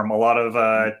norm. A lot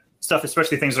of stuff,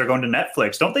 especially things that are going to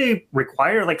Netflix, don't they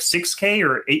require like 6K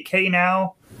or 8K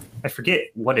now? I forget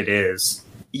what it is.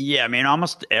 Yeah, I mean,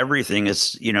 almost everything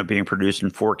is being produced in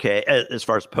 4K as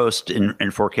far as post in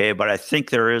 4K. But I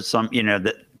think there is some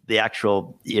that the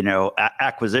actual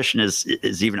acquisition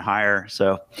is even higher.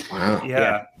 So wow.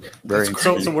 Yeah. Very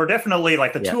so we're definitely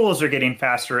like the tools are getting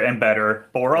faster and better,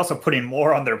 but we're also putting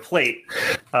more on their plate.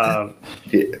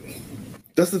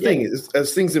 That's the thing is,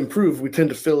 as things improve, we tend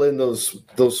to fill in those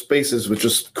spaces with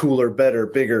just cooler, better,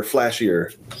 bigger,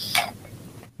 flashier.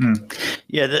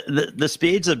 Yeah, the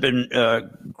speeds have been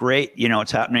great.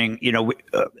 It's happening.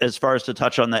 As far as to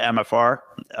touch on the MFR.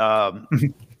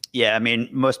 Yeah, I mean,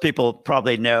 most people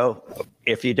probably know.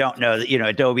 If you don't know that,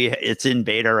 Adobe, it's in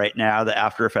beta right now, the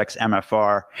After Effects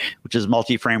MFR, which is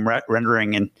multi-frame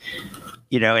rendering. And,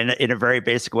 in a very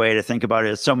basic way to think about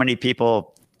it is so many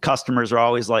customers are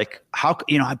always like, how,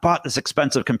 I bought this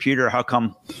expensive computer. How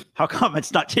come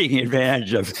it's not taking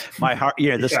advantage of my heart?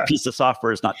 This piece of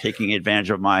software is not taking advantage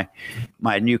of my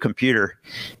new computer.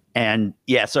 And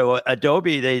so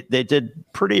Adobe, they did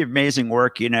pretty amazing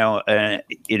work,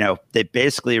 they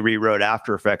basically rewrote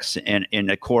After Effects in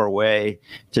a core way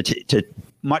to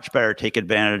much better take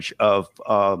advantage of,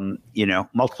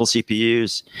 multiple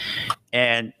CPUs.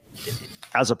 And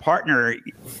as a partner,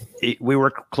 we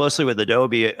work closely with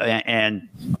Adobe, and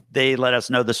they let us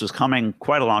know this was coming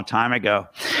quite a long time ago.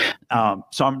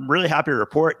 So I'm really happy to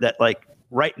report that, like,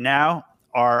 right now,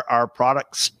 our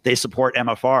products, they support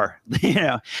MFR,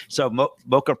 so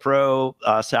Mocha Pro,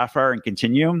 Sapphire, and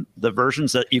Continuum, the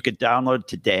versions that you could download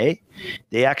today,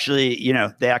 they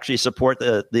actually support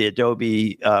the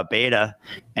Adobe beta.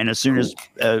 And as soon as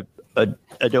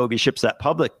Adobe ships that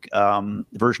public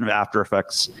version of After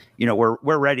Effects,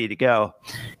 we're ready to go.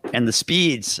 And the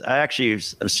speeds, I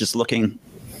was just looking,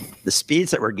 the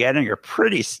speeds that we're getting are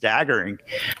pretty staggering.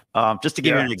 Just to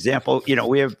give you an example,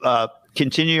 we have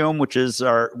Continuum, which is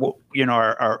our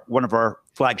one of our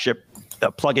flagship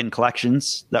plugin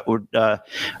collections that would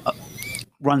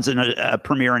runs in a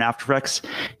Premiere and After Effects.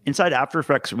 Inside After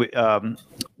Effects, we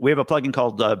have a plugin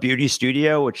called Beauty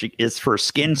Studio, which is for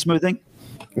skin smoothing.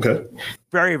 Okay.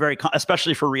 Very, very,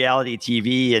 especially for reality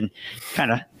TV and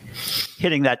kind of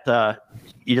hitting that.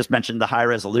 You just mentioned the high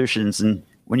resolutions, and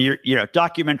when you're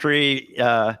documentary,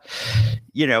 you're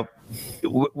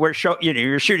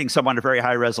shooting someone at very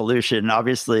high resolution,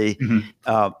 obviously,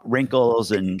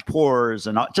 wrinkles and pores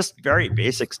and just very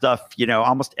basic stuff.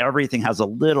 Almost everything has a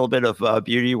little bit of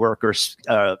beauty work or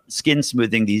skin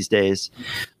smoothing these days.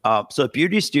 So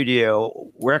Beauty Studio,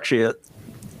 we're actually,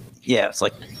 it's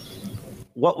like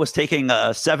what was taking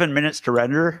 7 minutes to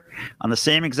render on the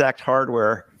same exact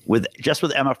hardware with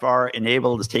MFR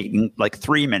enabled is taking like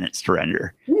 3 minutes to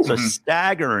render. So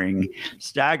staggering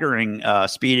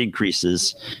speed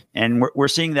increases. And we're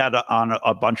seeing that on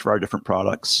a bunch of our different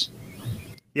products.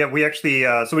 Yeah, we actually,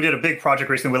 so we did a big project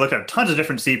recently. We looked at tons of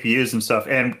different CPUs and stuff.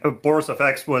 And Boris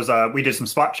FX was, we did some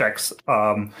spot checks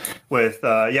with,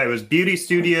 it was Beauty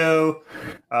Studio,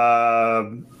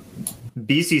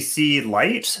 BCC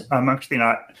Lite. I'm actually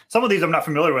not, some of these I'm not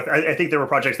familiar with. I think there were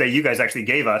projects that you guys actually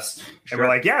gave us. And we're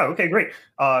like, yeah, okay, great.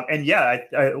 A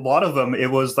lot of them,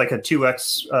 it was like a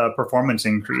 2x performance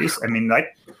increase. I mean, and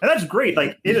that's great.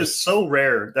 Like, it is so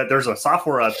rare that there's a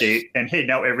software update and hey,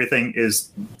 now everything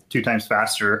is 2 times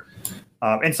faster.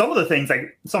 And some of the things,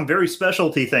 like some very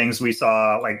specialty things we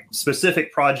saw, like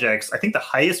specific projects, I think the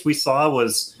highest we saw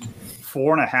was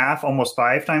 4.5, almost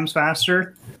 5 times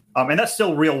faster. And that's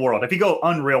still real world. If you go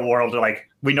unreal world, like,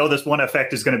 we know this one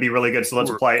effect is going to be really good, so let's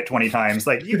apply it 20 times.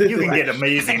 Like, you can get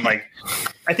amazing. Like,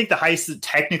 I think the highest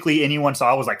technically anyone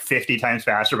saw was like 50 times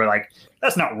faster, but like,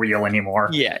 that's not real anymore.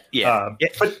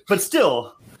 But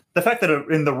still, the fact that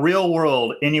in the real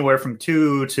world, anywhere from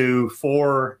 2 to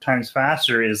 4 times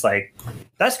faster is like,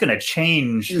 that's going to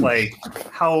change like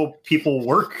how people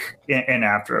work in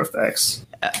After Effects.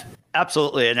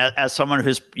 Absolutely. And as someone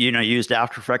who's, used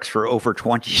After Effects for over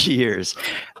 20 years,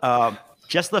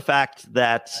 just the fact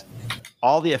that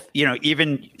all the,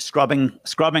 even scrubbing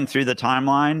through the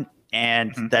timeline,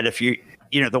 and that if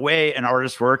the way an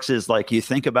artist works is like you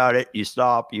think about it, you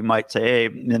stop, you might say,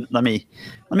 hey, let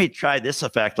me try this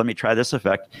effect. Let me try this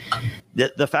effect.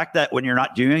 The fact that when you're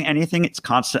not doing anything, it's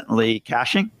constantly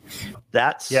caching.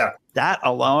 That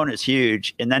alone is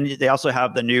huge. And then they also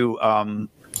have the new,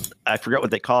 I forget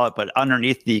what they call it, but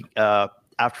underneath the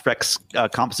After Effects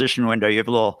composition window, you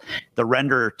have the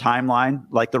render timeline,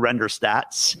 like the render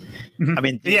stats. I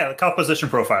mean, the composition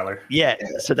profiler. Yeah,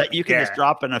 so that you can just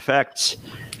drop an effect,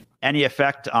 any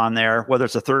effect on there, whether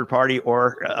it's a third party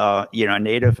or a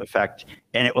native effect,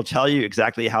 and it will tell you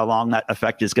exactly how long that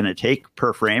effect is going to take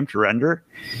per frame to render.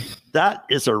 That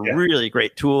is a really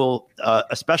great tool,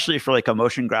 especially for like a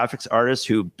motion graphics artist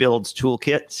who builds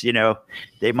toolkits.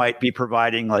 They might be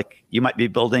providing, like, you might be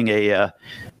building a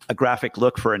graphic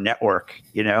look for a network,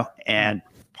 and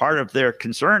part of their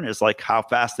concern is like how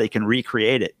fast they can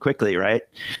recreate it quickly, right?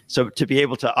 So to be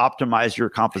able to optimize your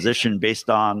composition based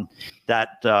on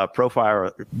that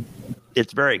profile,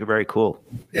 it's very, very cool.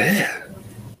 Yeah,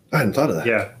 I hadn't thought of that.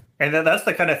 Yeah, and that's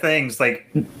the kind of things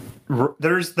like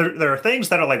there are things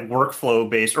that are like workflow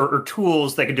based or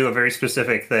tools that can do a very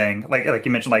specific thing, like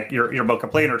you mentioned, like your Bokeh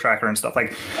Planar tracker and stuff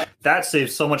like that.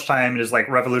 Saves so much time and is like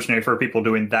revolutionary for people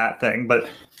doing that thing. But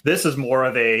this is more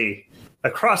of a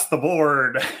across the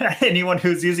board. Anyone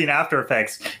who's using After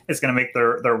Effects is going to make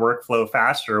their workflow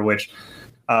faster, which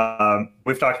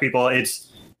we've talked to people. It's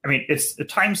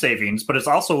time savings, but it's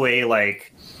also a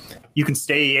like you can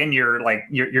stay in your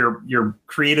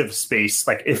creative space.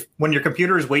 Like when your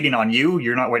computer is waiting on you,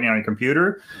 you're not waiting on your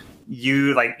computer.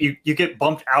 You get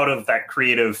bumped out of that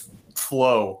creative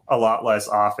flow a lot less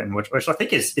often, which I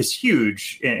think is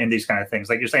huge in these kind of things.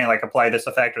 Like you're saying, like apply this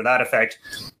effect or that effect,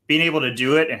 being able to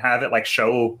do it and have it like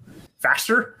show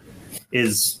faster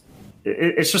it's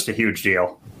just a huge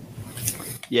deal.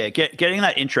 Yeah, getting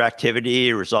that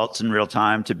interactivity, results in real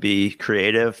time to be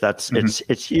creative,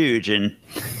 it's huge. And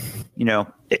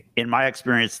in my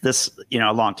experience, this,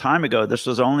 a long time ago, this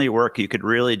was only work you could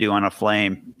really do on a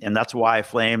flame. And that's why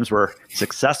flames were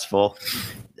successful,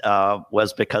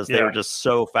 was because they were just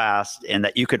so fast, and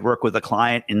that you could work with a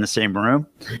client in the same room,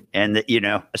 and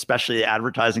that, especially the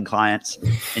advertising clients,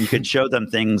 and you could show them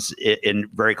things in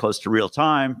very close to real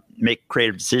time, make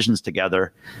creative decisions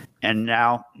together. And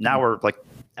now we're like,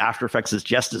 After Effects is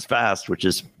just as fast, which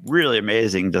is really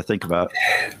amazing to think about.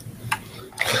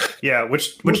 Yeah,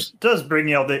 which does bring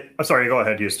sorry, go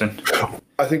ahead, Houston.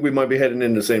 I think we might be heading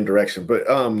in the same direction, but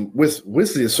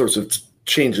with these sorts of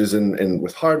changes and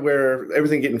with hardware,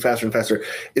 everything getting faster and faster,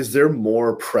 is there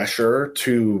more pressure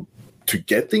to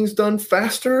get things done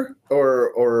faster,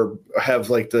 or have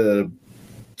like the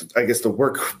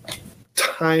work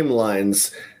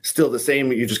timelines still the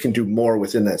same? You just can do more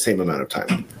within that same amount of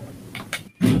time.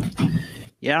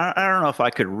 Yeah, I don't know if I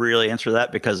could really answer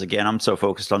that, because again, I'm so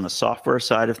focused on the software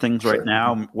side of things right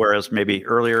now, whereas maybe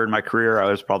earlier in my career, I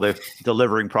was probably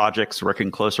delivering projects, working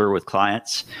closer with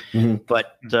clients. Mm-hmm.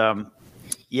 But the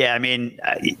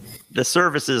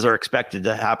services are expected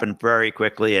to happen very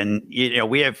quickly. And,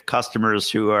 we have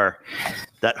customers who are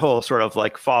that whole sort of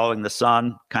like following the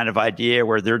sun kind of idea,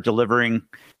 where they're delivering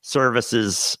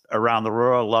services around the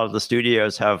world. A lot of the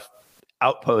studios have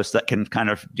outposts that can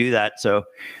kind of do that. So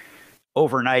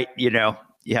overnight, you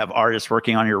have artists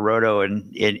working on your roto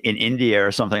in India or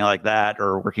something like that,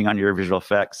 or working on your visual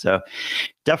effects. So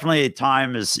definitely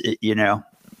turnaround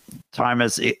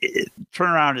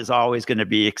is always going to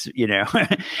be, it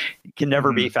can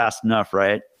never be fast enough,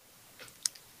 right?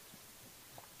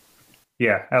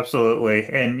 Yeah, absolutely.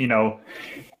 And,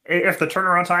 if the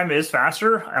turnaround time is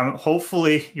faster,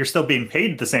 hopefully you're still being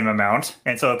paid the same amount.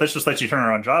 And so if this just lets you turn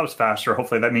around jobs faster,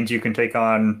 hopefully that means you can take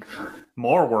on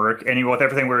more work. And with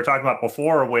everything we were talking about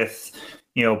before with,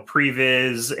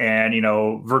 previs and,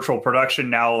 virtual production,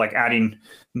 now like adding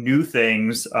new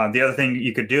things. The other thing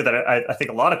you could do that I think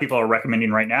a lot of people are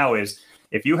recommending right now is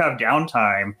if you have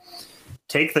downtime,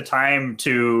 take the time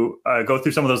to go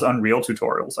through some of those Unreal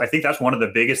tutorials. I think that's one of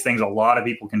the biggest things a lot of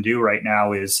people can do right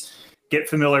now is get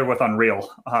familiar with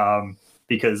Unreal,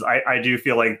 because I do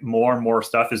feel like more and more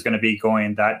stuff is going to be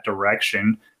going that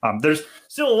direction. There's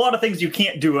still a lot of things you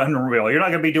can't do in Unreal. You're not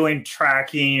going to be doing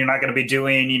tracking. You're not going to be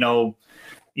doing,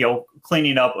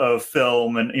 cleaning up of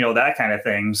film and, that kind of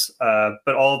things.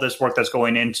 But all of this work that's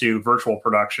going into virtual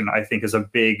production, I think, is a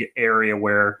big area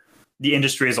where the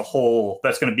industry as a whole,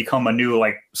 that's going to become a new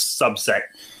like subset,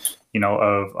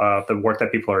 of the work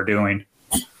that people are doing.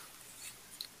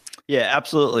 Yeah,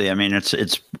 absolutely. I mean,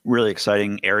 it's really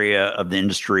exciting area of the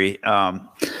industry.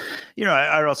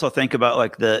 I also think about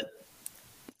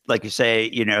like you say,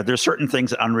 there's certain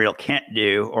things that Unreal can't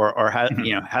do or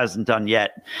hasn't done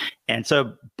yet. And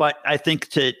so, but I think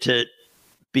to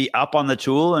be up on the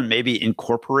tool and maybe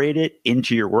incorporate it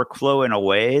into your workflow in a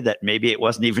way that maybe it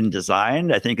wasn't even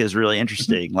designed, I think is really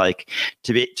interesting. Like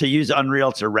to use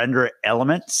Unreal to render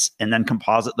elements and then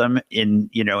composite them in,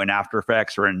 in After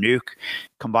Effects or in Nuke,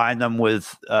 combine them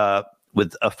with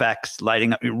effects,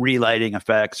 relighting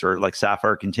effects, or like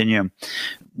Sapphire Continuum.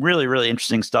 Really, really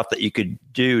interesting stuff that you could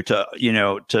do to,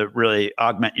 to really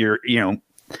augment your,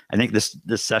 I think this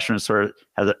session sort of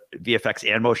has a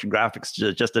VFX and motion graphics,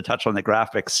 just to touch on the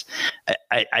graphics.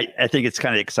 I think it's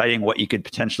kind of exciting what you could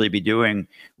potentially be doing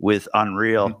with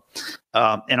Unreal.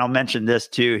 And I'll mention this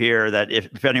too here, that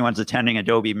if anyone's attending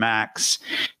Adobe Max,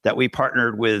 that we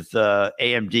partnered with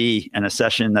AMD in a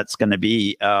session that's going to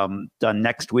be done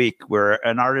next week, where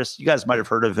an artist, you guys might have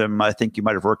heard of him, I think you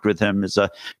might have worked with him, is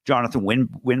Jonathan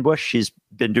Winbush. He's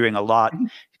been doing a lot,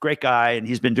 great guy, and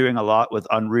he's been doing a lot with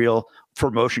Unreal for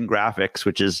motion graphics,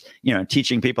 which is,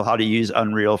 teaching people how to use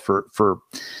Unreal for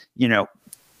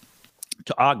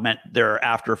to augment their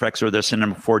After Effects or their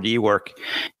Cinema 4D work.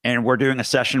 And we're doing a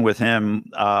session with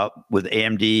him with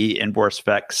AMD and Boris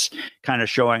FX, kind of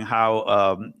showing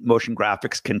how motion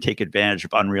graphics can take advantage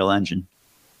of Unreal Engine.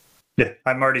 Yeah,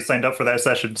 I'm already signed up for that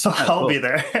session, so I'll be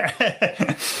there.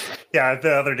 Yeah,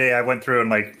 the other day I went through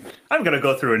and I'm going to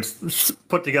go through and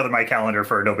put together my calendar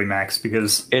for Adobe Max,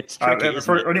 because it's tricky,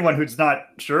 for anyone who's not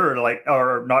sure,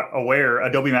 or not aware,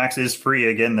 Adobe Max is free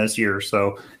again this year.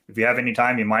 So if you have any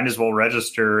time, you might as well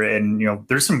register. And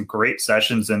there's some great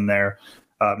sessions in there.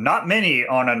 Not many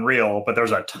on Unreal, but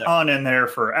there's a ton in there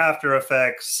for After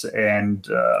Effects and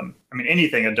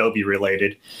anything Adobe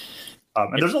related.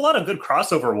 And there's a lot of good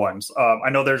crossover ones. I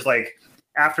know there's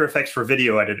After Effects for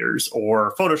video editors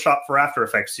or Photoshop for After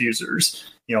Effects users.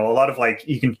 A lot of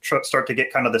you can start to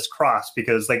get kind of this cross,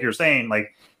 because like you're saying,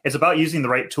 it's about using the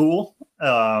right tool.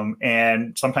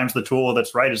 And sometimes the tool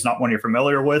that's right is not one you're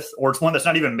familiar with, or it's one that's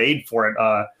not even made for it.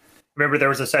 Remember there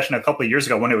was a session a couple of years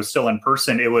ago when it was still in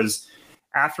person. It was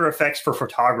After Effects for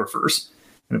photographers,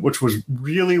 which was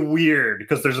really weird,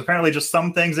 because there's apparently just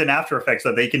some things in After Effects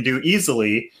that they can do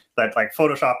easily that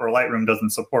Photoshop or Lightroom doesn't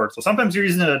support. So sometimes you're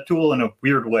using a tool in a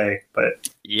weird way, but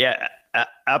yeah,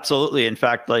 absolutely. In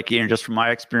fact, just from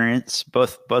my experience,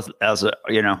 both as a,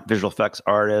 visual effects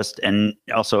artist and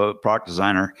also a product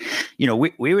designer,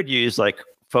 we would use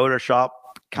Photoshop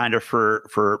kind of for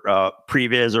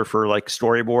previs, or for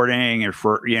storyboarding, or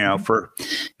for, for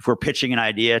if we're pitching an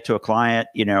idea to a client,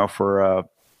 for a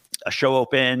show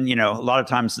open, a lot of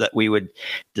times that we would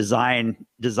design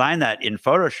that in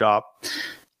Photoshop,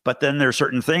 but then there's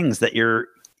certain things that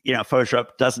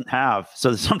Photoshop doesn't have.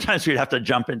 So sometimes we'd have to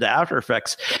jump into After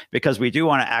Effects, because we do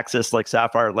want to access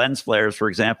Sapphire lens flares, for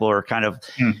example, or kind of,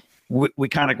 we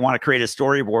kind of want to create a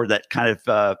storyboard that kind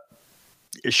of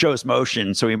shows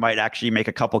motion. So we might actually make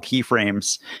a couple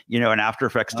keyframes, in After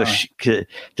Effects to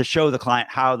show the client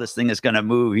how this thing is going to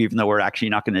move, even though we're actually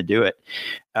not going to do it.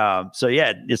 So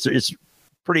yeah, it's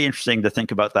pretty interesting to think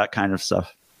about that kind of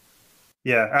stuff.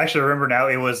 Yeah, I actually remember now,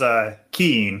 it was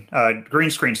keying,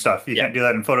 green screen stuff. You can't do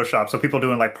that in Photoshop. So people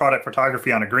doing product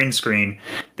photography on a green screen,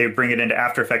 they bring it into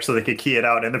After Effects so they could key it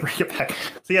out and then bring it back.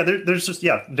 So yeah, there's just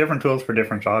different tools for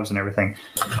different jobs and everything.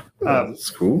 That's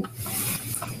cool.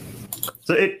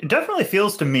 So it definitely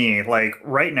feels to me like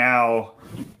right now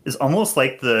is almost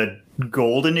the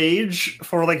golden age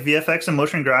for VFX and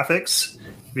motion graphics,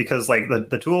 because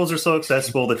the tools are so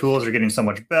accessible, the tools are getting so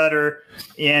much better,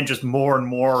 and just more and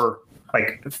more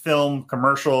film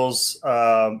commercials,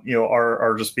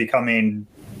 are just becoming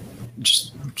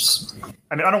just.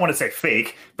 I don't want to say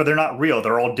fake, but they're not real.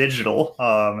 They're all digital.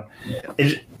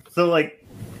 So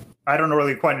I don't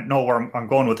really quite know where I'm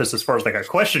going with this as far as a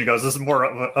question goes. This is more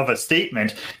of a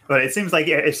statement, but it seems like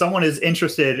if someone is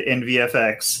interested in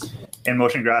VFX and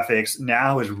motion graphics,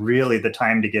 now is really the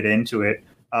time to get into it.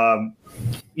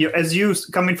 As you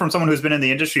coming from someone who's been in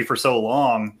the industry for so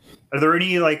long, are there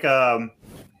any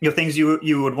things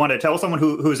you would want to tell someone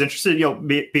who's interested,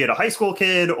 be it a high school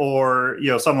kid or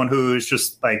someone who's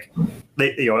just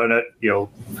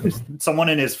someone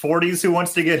in his 40s who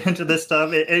wants to get into this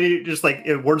stuff? Just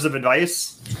words of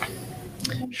advice.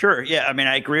 Sure. Yeah.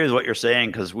 I agree with what you're saying,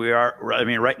 because we are,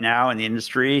 right now in the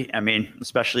industry,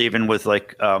 especially even with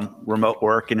remote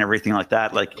work and everything like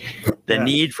that, the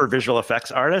need for visual effects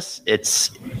artists,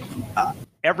 it's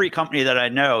every company that I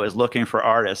know is looking for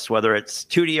artists, whether it's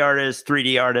 2D artists,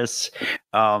 3D artists,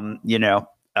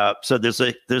 so there's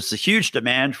a huge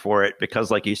demand for it, because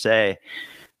like you say,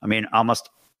 almost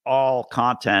all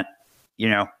content,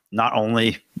 not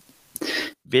only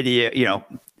video,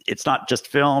 it's not just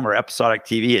film or episodic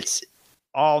TV, it's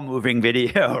all moving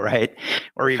video, right?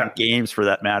 Or even games for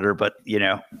that matter. But,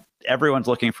 everyone's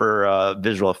looking for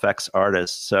visual effects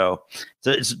artists. So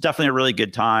it's definitely a really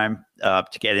good time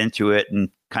to get into it. And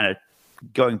kind of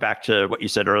going back to what you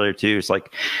said earlier too, it's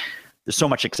like there's so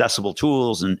much accessible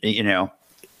tools, and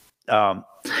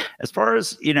as far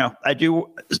as, I do,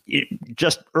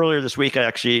 just earlier this week, I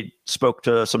actually spoke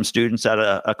to some students at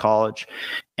a college,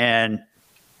 and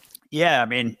yeah, I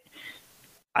mean,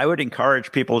 I would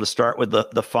encourage people to start with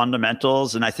the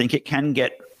fundamentals. And I think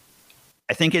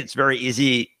it's very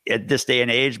easy at this day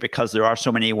and age because there are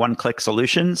so many one-click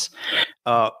solutions.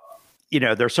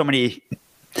 There's so many,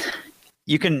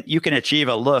 you can achieve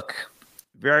a look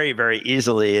very, very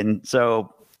easily. And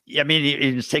so, I mean,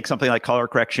 you just take something like color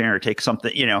correction, or take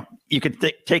something, you can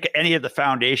take any of the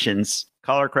foundations,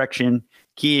 color correction,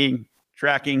 keying,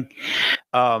 tracking.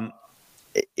 I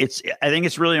think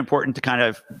it's really important to kind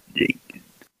of,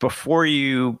 before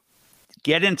you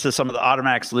get into some of the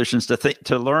automatic solutions,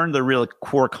 to learn the real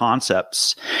core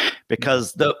concepts,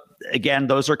 because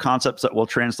those are concepts that will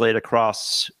translate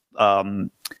across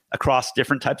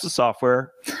different types of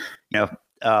software. It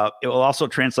will also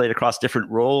translate across different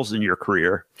roles in your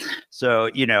career. So,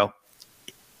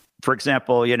 for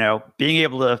example, being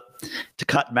able to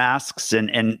cut masks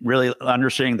and really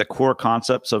understanding the core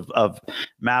concepts of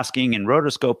masking and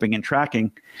rotoscoping and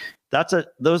tracking, that's a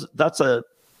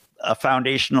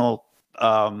foundational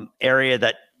area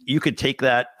that you could take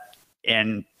that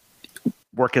and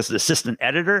work as an assistant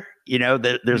editor.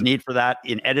 There's need for that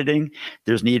in editing.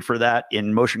 There's need for that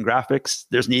in motion graphics.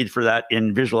 There's need for that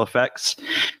in visual effects.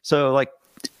 So like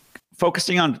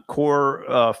focusing on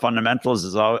core fundamentals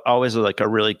is always like a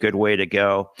really good way to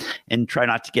go, and try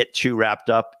not to get too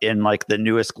wrapped up in like the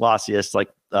newest, glossiest,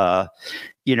 like,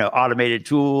 automated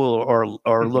tool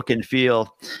or look and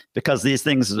feel, because these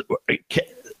things,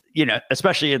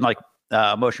 especially in like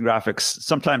motion graphics,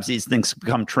 sometimes these things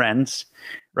become trends,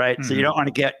 right? Mm-hmm. So you don't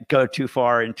want to go too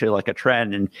far into like a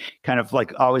trend, and kind of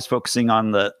like always focusing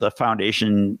on the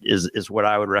foundation is what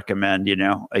I would recommend,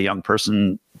 a young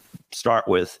person start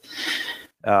with.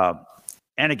 And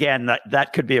again,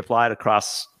 that could be applied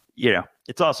across,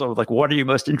 it's also like, what are you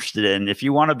most interested in? If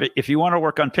you want to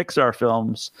work on Pixar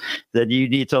films, then you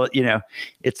need to,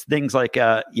 it's things like,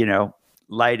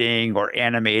 lighting or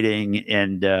animating,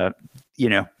 and,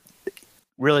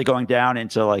 really going down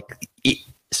into like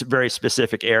very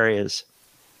specific areas.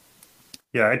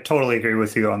 Yeah, I totally agree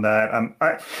with you on that.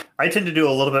 I tend to do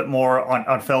a little bit more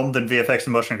on film than VFX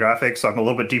and motion graphics, so I'm a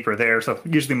little bit deeper there. So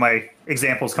usually my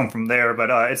examples come from there.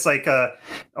 But it's like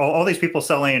all these people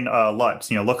selling LUTs,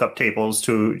 lookup tables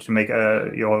to make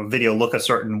a video look a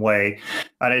certain way,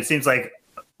 and it seems like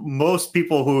most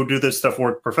people who do this stuff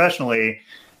work professionally.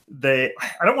 I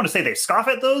don't want to say they scoff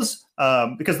at those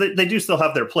because they do still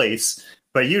have their place.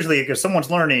 But usually, if someone's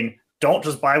learning, don't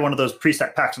just buy one of those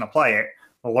preset packs and apply it.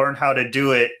 Learn how to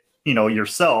do it,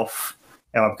 yourself,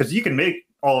 because you can make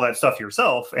all of that stuff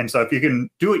yourself. And so if you can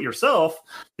do it yourself,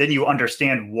 then you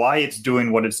understand why it's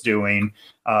doing what it's doing.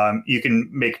 You can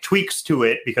make tweaks to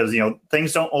it, because,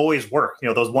 things don't always work.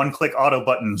 Those one-click auto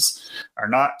buttons are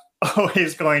not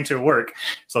always going to work.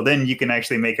 So then you can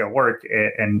actually make it work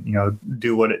and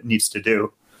do what it needs to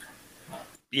do.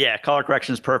 Yeah, color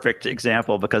correction is perfect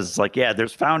example, because it's like,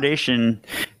 there's foundation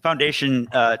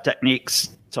techniques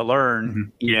to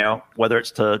learn, mm-hmm. Whether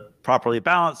it's to properly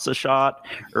balance the shot,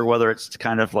 or whether it's to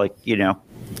kind of like,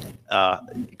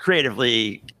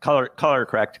 creatively color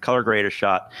correct, color grade a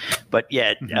shot. But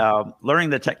mm-hmm.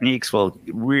 Learning the techniques will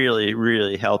really,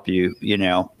 really help you.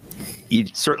 You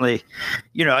certainly,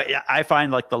 I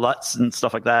find like the LUTs and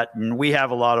stuff like that, and we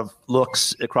have a lot of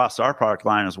looks across our product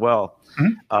line as well.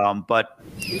 Mm-hmm. But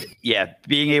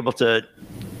being able to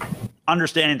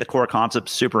understanding the core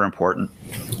concepts, super important.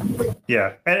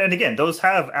 Yeah. And again, those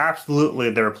have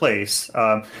absolutely their place.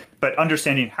 But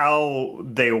understanding how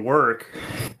they work,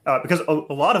 because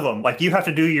a lot of them, like, you have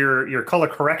to do your color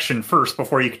correction first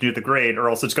before you can do the grade, or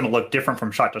else it's going to look different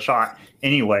from shot to shot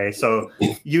anyway. So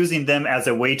using them as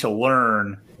a way to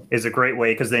learn is a great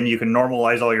way, because then you can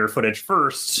normalize all your footage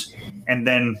first, and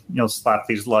then slap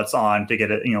these LUTs on to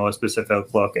get a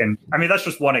specific look. And I mean, that's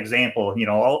just one example.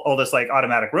 All this like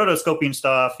automatic rotoscoping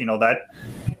stuff, that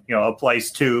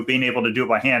applies to being able to do it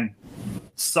by hand.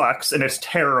 Sucks, and it's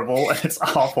terrible, and it's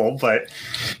awful, but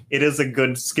it is a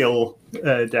good skill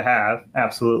to have.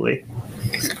 Absolutely.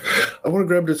 I want to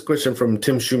grab this question from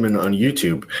Tim Schumann on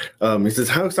YouTube. He says,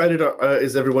 how excited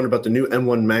is everyone about the new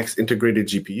M1 Max integrated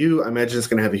GPU? I imagine it's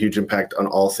going to have a huge impact on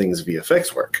all things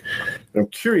VFX work. And I'm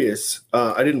curious,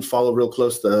 I didn't follow real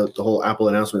close the whole Apple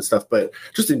announcement stuff, but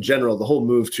just in general, the whole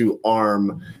move to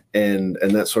ARM and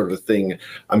that sort of thing.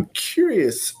 I'm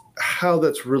curious how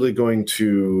that's really going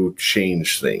to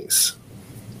change things.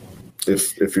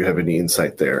 If you have any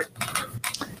insight there.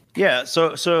 Yeah,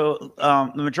 so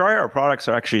the majority of our products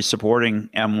are actually supporting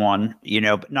M1,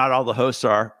 but not all the hosts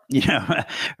are,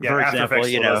 For example,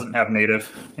 doesn't have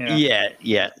native.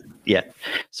 Yeah.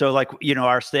 So like,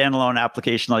 our standalone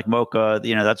application like Mocha,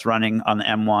 that's running on the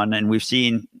M1, and we've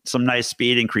seen some nice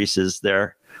speed increases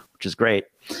there, which is great.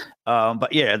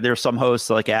 But yeah, there's some hosts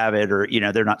like Avid, or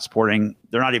they're not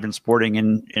even supporting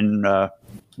in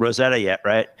Rosetta yet,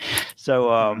 right?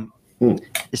 So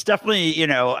it's definitely,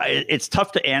 it's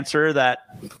tough to answer that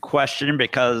question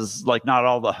because like not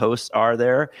all the hosts are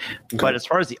there. Okay. But as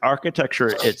far as the architecture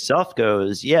itself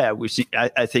goes, yeah, we see.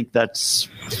 I think that's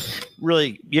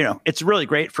really, it's really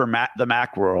great for the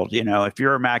Mac world. If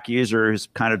you're a Mac user who's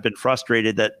kind of been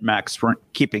frustrated that Macs weren't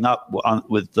keeping up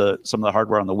with some of the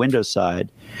hardware on the Windows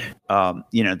side,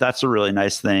 that's a really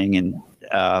nice thing. And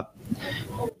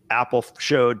Apple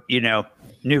showed,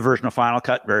 new version of Final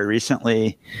Cut very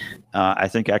recently. I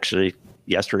think actually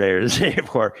yesterday or the day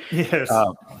before. Yes.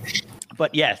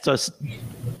 But yeah, so it's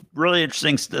really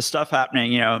interesting stuff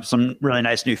happening. Some really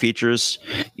nice new features,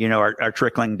 are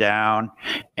trickling down,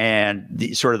 and the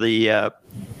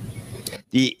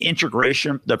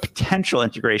integration, the potential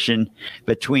integration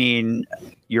between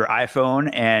your iPhone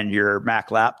and your Mac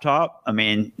laptop. I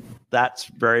mean, that's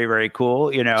very, very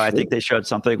cool. I think they showed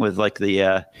something with like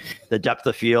the depth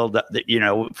of field that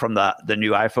from the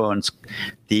new iPhones,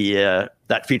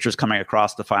 that feature's coming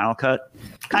across the Final Cut.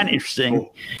 Kind of interesting.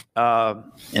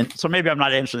 And so maybe I'm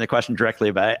not answering the question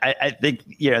directly, but I think,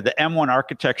 the M1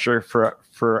 architecture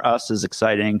for us is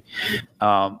exciting.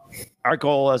 Our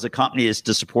goal as a company is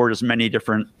to support as many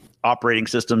different operating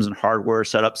systems and hardware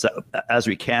setups as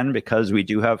we can, because we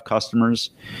do have customers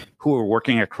who are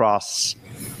working across.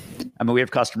 I mean, we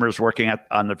have customers working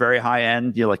on the very high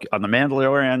end, like on the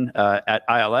Mandalorian at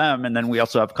ILM, and then we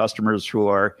also have customers who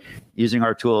are using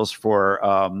our tools for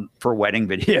wedding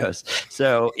videos.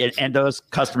 So, and those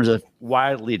customers have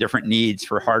wildly different needs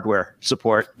for hardware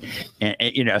support,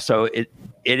 and so it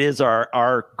is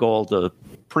our goal to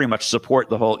pretty much support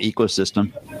the whole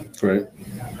ecosystem. Right.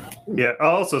 Yeah,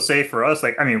 I'll also say for us,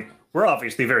 we're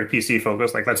obviously very PC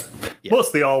focused. Like that's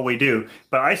mostly all we do.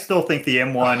 But I still think the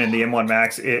M1 and the M1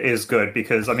 Max is good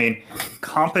because,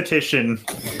 competition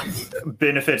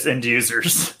benefits end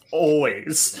users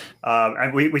always.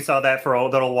 And we saw that for a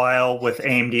little while with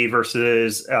AMD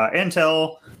versus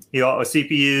Intel,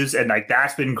 CPUs. And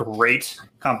that's been great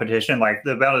competition. Like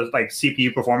the amount of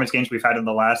CPU performance gains we've had in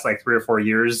the last 3 or 4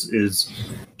 years is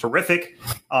terrific.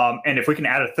 And if we can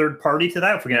add a third party to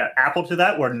that, if we can add Apple to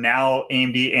that, where now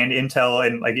AMD and Intel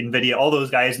and NVIDIA, all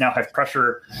those guys now have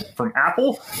pressure from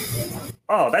Apple.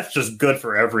 Oh, that's just good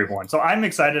for everyone. So I'm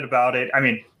excited about it.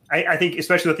 I think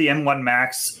especially with the M1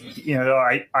 Max,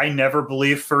 I never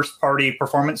believe first-party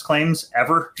performance claims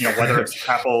ever. Whether it's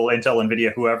Apple, Intel,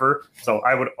 NVIDIA, whoever. So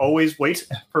I would always wait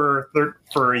for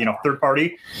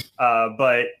third-party.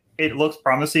 But it looks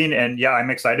promising, and yeah, I'm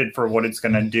excited for what it's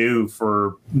going to do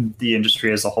for the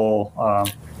industry as a whole.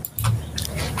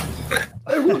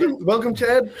 Hey, welcome,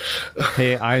 Chad.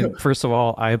 Hey, first of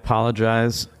all, I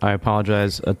apologize. I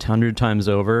apologize 100 times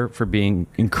over for being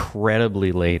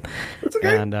incredibly late. It's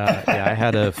okay. And I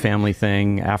had a family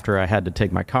thing after I had to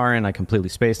take my car in. I completely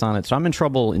spaced on it, so I'm in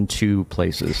trouble in 2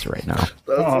 places right now.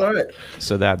 That's all right.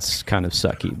 So that's kind of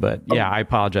sucky. But yeah, I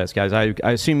apologize, guys. I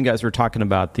assume you guys were talking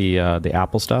about the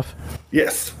Apple stuff.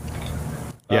 Yes.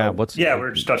 Yeah.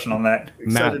 We're just touching on that.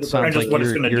 Matt, sounds like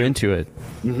you're into it.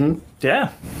 Mm-hmm.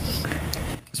 Yeah.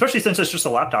 Especially since it's just a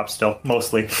laptop still,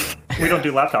 mostly. We don't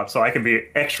do laptops, so I can be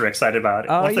extra excited about it.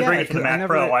 Once they bring it to the Mac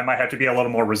Pro, I might have to be a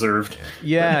little more reserved.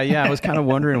 Yeah. I was kind of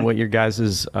wondering what your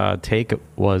guys' take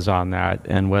was on that,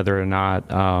 and whether or not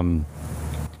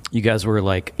you guys were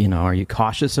are you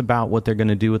cautious about what they're going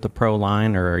to do with the Pro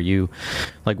line, or are you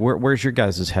where's your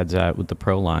guys' heads at with the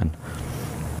Pro line?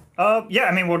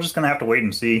 We're just going to have to wait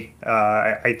and see.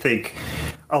 I think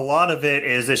a lot of it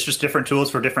is it's just different tools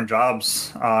for different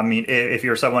jobs. If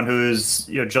you're someone who's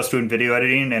just doing video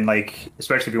editing and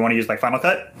especially if you want to use Final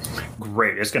Cut,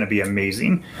 great, it's going to be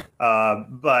amazing.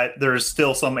 But there's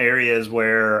still some areas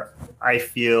where I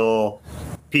feel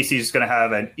PC is going to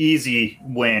have an easy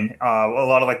win. A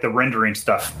lot of the rendering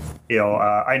stuff.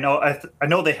 I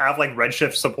know they have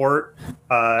Redshift support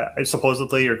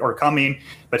supposedly or coming,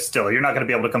 but still, you're not going to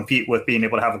be able to compete with being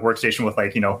able to have a workstation with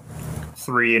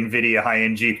 3 NVIDIA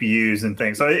high-end GPUs and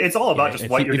things. So it's all about just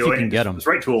what you're doing. You can get them. Just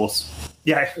right tools.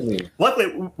 Yeah,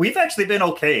 luckily we've actually been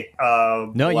okay.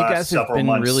 No, you guys have been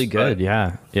really good.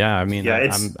 Yeah. I mean,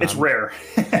 yeah, it's rare.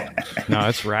 No,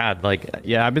 it's rad. Like,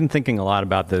 yeah, I've been thinking a lot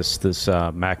about this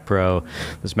Mac Pro,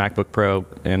 this MacBook Pro,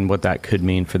 and what that could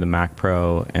mean for the Mac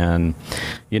Pro. And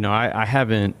I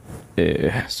haven't.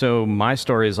 So my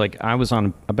story is like I've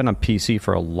been on PC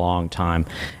for a long time,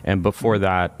 and before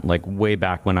that, like way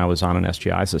back when I was on an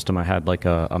SGI system, I had like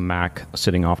a Mac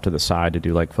sitting off to the side to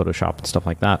do like Photoshop and stuff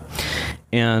like that.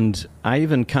 And I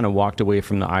even kind of walked away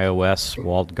from the iOS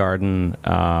walled garden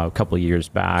a couple of years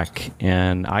back,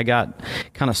 and I got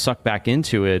kind of sucked back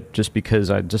into it just because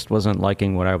I just wasn't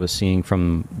liking what I was seeing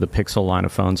from the Pixel line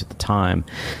of phones at the time.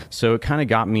 So it kind of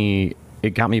got me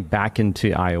back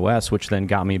into iOS, which then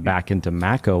got me back into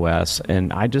Mac OS.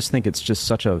 And I just think it's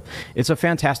just it's a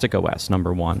fantastic OS,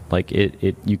 number one. Like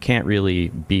you can't really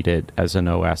beat it as an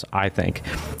OS, I think.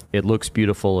 It looks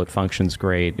beautiful. It functions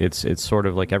great. It's sort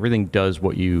of like everything does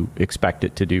what you expect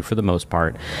it to do for the most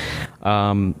part.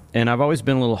 And I've always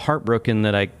been a little heartbroken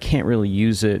that I can't really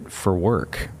use it for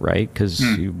work, right? Because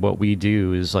what we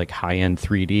do is like high-end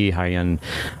 3D, high-end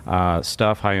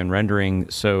stuff, high-end rendering.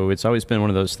 So it's always been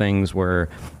one of those things where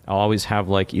I'll always have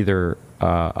like either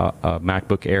a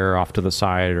MacBook Air off to the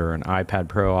side or an iPad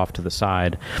Pro off to the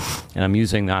side, and I'm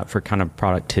using that for kind of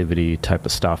productivity type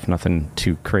of stuff, nothing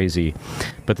too crazy.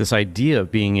 But this idea of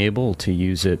being able to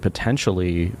use it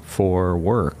potentially for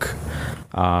work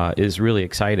is really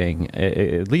exciting,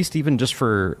 at least even just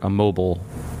for a mobile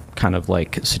kind of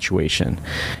like situation.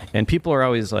 And people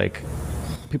always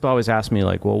ask me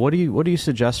like, well, what do you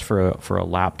suggest for a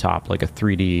laptop, like a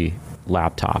 3D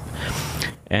laptop?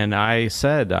 And I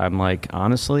said, I'm like,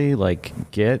 honestly,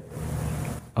 like get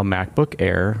a MacBook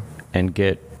Air and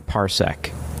get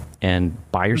Parsec and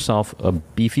buy yourself a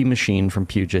beefy machine from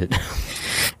Puget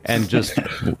and just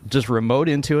remote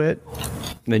into it.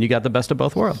 And then you got the best of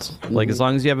both worlds. Like as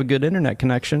long as you have a good internet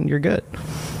connection, you're good.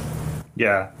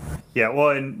 Yeah.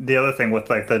 Well, and the other thing with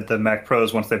like the Mac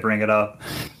Pros, once they bring it up,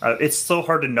 it's so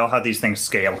hard to know how these things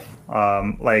scale.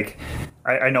 Like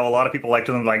I know a lot of people like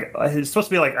to them, like it's supposed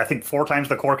to be like, I think 4 times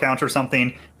the core count or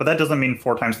something, but that doesn't mean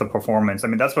 4 times the performance. I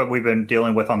mean, that's what we've been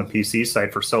dealing with on the PC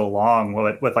side for so long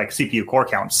with like CPU core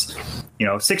counts.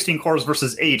 16 cores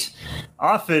versus 8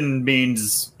 often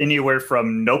means anywhere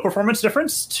from no performance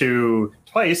difference to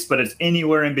twice, but it's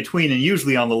anywhere in between and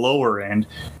usually on the lower end.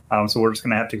 So we're just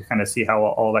going to have to kind of see how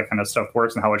all that kind of stuff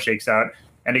works and how it shakes out.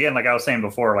 And again, like I was saying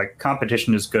before, like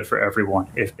competition is good for everyone.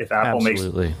 If Apple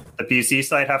Absolutely. makes the PC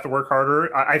side have to work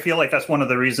harder, I feel like that's one of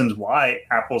the reasons why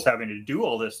Apple's having to do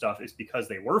all this stuff is because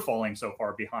they were falling so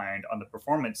far behind on the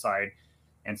performance side.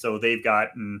 And so they got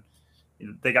kind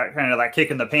of that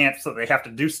kick in the pants, so they have to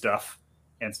do stuff.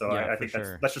 And so I think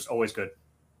that's just always good.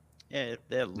 Yeah,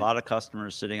 they have a lot of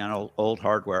customers sitting on old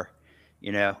hardware.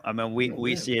 I mean,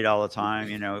 we see it all the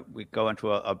time. We go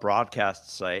into a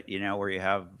broadcast site, where you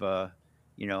have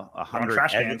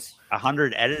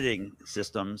 100 editing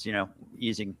systems,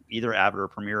 using either Avid or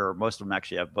Premiere, or most of them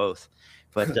actually have both.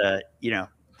 But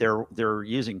they're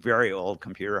using very old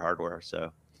computer hardware,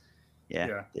 so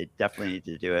yeah, they definitely need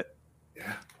to do it.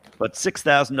 Yeah, but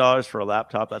 $6,000 for a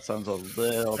laptop—that sounds a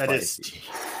little pricey.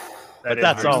 But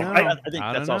that's all. I think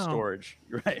that's all storage,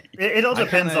 right? It all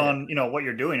depends on what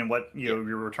you're doing and what your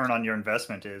return on your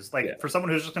investment is. Like for someone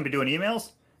who's just going to be doing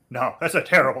emails, no, that's a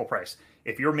terrible price.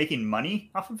 If you're making money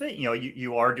off of it,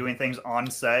 you are doing things on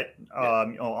set,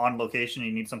 on location.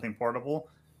 You need something portable.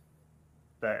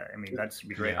 That should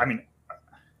be great. Yeah. I mean,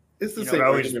 it's the same. I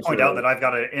always point out that I've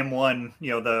got an M1,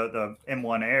 the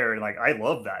M1 Air, and like I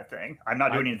love that thing. I'm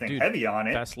not doing anything heavy on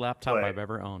it. Best laptop I've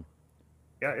ever owned.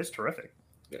 Yeah, it's terrific.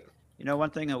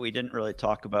 One thing that we didn't really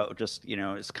talk about, just,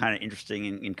 is kind of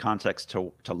interesting in context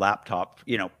to laptop,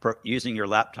 using your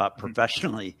laptop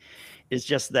professionally, is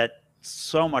just that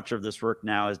so much of this work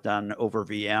now is done over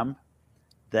VM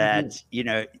that,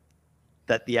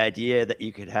 that the idea that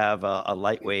you could have a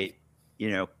lightweight,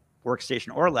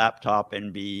 workstation or laptop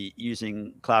and be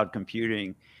using cloud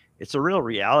computing, it's a real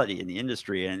reality in the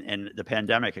industry. And the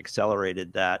pandemic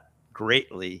accelerated that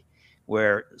greatly,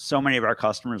 where so many of our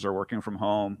customers are working from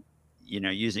home,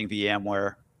 using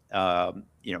VMware,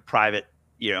 private,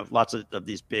 lots of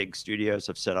these big studios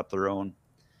have set up their own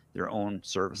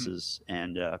services.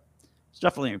 And it's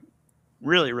definitely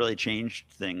really, really changed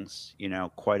things,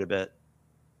 quite a bit.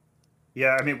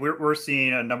 Yeah. I mean, we're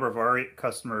seeing a number of our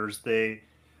customers,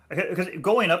 because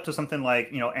going up to something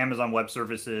like, Amazon Web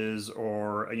Services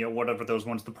or, whatever those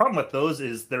ones, the problem with those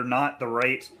is they're not the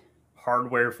right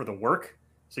hardware for the work.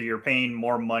 So you're paying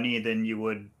more money than you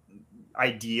would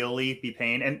ideally be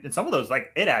paying. And some of those,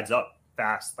 like, it adds up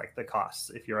fast, like the costs,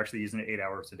 if you're actually using it 8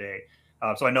 hours a day.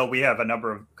 So I know we have a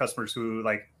number of customers who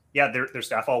their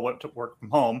staff all went to work from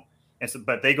home, and so,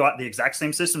 but they got the exact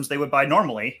same systems they would buy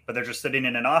normally, but they're just sitting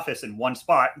in an office in one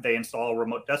spot. They install a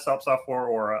remote desktop software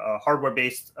or a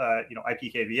hardware-based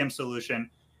IPKVM solution,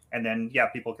 and then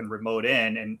people can remote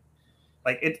in, and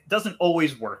like it doesn't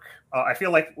always work. I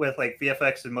feel like with like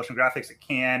VFX and motion graphics, it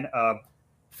can.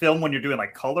 Film when you're doing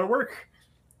like color work,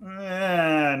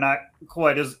 not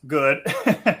quite as good.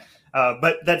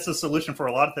 But that's a solution for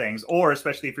a lot of things, or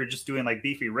especially if you're just doing like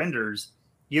beefy renders,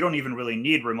 you don't even really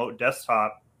need remote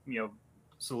desktop,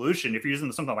 solution. If you're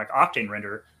using something like Octane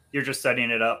Render, you're just setting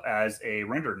it up as a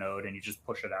render node and you just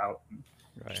push it out and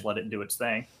just let it do its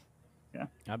thing.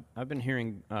 Yeah. I've been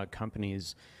hearing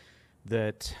companies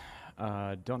that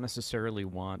don't necessarily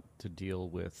want to deal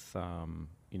with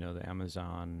the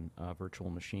Amazon virtual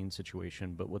machine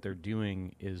situation, but what they're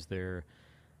doing is they're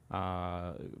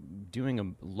doing a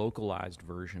localized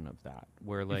version of that,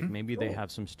 where like maybe they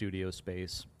have some studio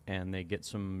space and they get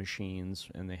some machines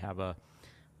and they have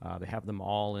them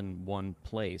all in one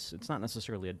place. It's not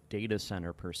necessarily a data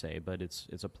center per se, but it's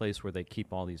a place where they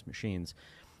keep all these machines,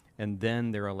 and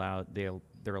then they're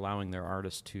allowing their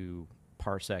artists to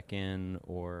parsec in,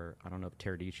 or I don't know if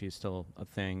Teradici is still a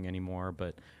thing anymore,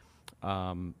 but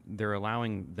they're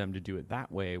allowing them to do it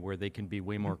that way, where they can be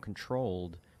way more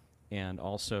controlled, and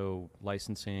also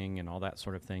licensing and all that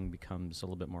sort of thing becomes a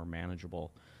little bit more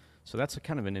manageable. So that's a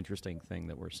kind of an interesting thing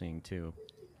that we're seeing too.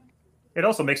 It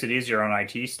also makes it easier on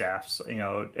IT staffs.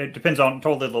 It depends on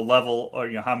totally the level, or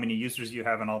how many users you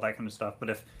have and all that kind of stuff. But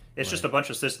if it's just a bunch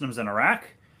of systems in a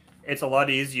rack, it's a lot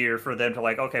easier for them to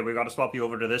like, okay, we've got to swap you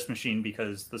over to this machine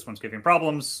because this one's giving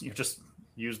problems. You just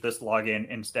use this login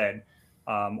instead,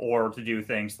 or to do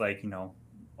things like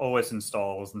OS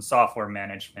installs and software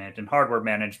management and hardware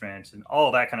management and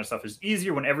all that kind of stuff is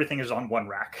easier when everything is on one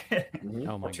rack.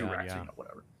 Oh my or two God, racks, yeah.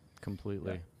 Whatever.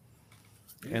 Completely.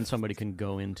 Yeah. And somebody can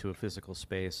go into a physical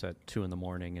space at 2 a.m.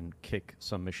 and kick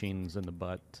some machines in the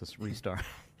butt to restart.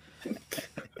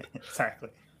 Exactly.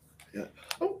 Yeah.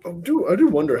 I do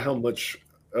wonder how much,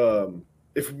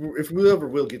 if we ever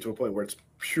will get to a point where it's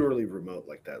purely remote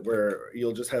like that, where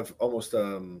you'll just have almost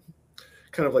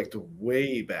kind of like the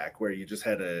way back where you just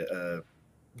had a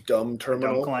dumb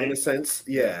terminal in a sense,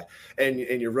 and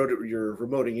you're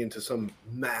remoting into some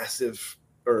massive,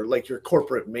 or like your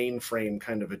corporate mainframe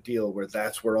kind of a deal, where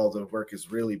that's where all the work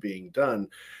is really being done,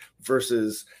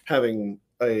 versus having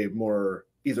a more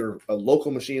either a local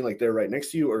machine like they're right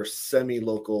next to you, or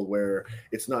semi-local where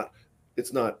it's not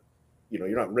you're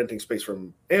not renting space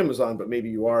from Amazon, but maybe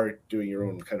you are doing your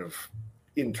own kind of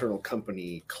internal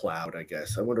company cloud, I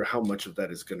guess. I wonder how much of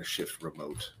that is going to shift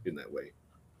remote in that way.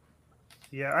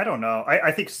 Yeah, I don't know.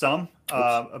 I think some,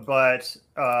 but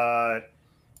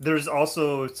there's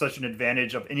also such an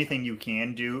advantage of anything you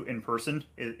can do in person,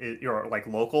 you're like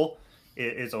local,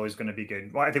 is always going to be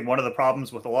good. Well, I think one of the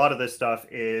problems with a lot of this stuff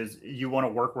is you want to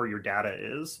work where your data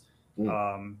is.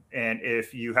 And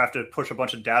if you have to push a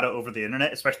bunch of data over the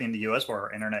internet, especially in the US where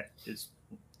our internet is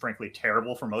frankly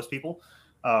terrible for most people,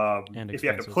 if you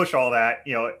have to push all that,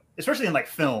 especially in like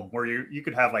film where you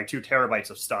could have like 2 terabytes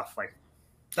of stuff, like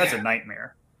that's a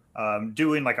nightmare.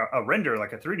 Doing like a render,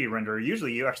 like a 3D render,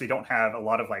 usually you actually don't have a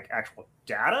lot of like actual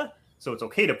data, so it's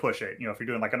okay to push it. If you're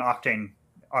doing like an octane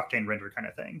render kind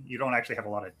of thing, you don't actually have a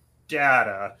lot of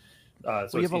data.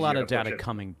 So you have a lot of data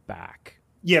coming back.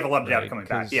 You have a lot of data coming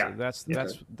back. Yeah,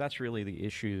 that's really the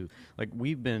issue. Like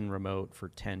we've been remote for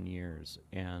 10 years,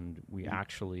 and we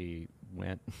actually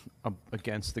went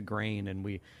against the grain, and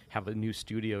we have a new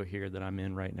studio here that I'm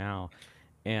in right now,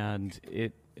 and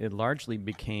it largely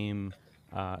became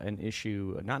an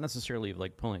issue, not necessarily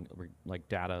like pulling like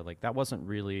data, like that wasn't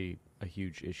really a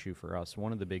huge issue for us.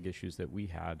 One of the big issues that we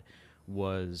had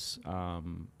was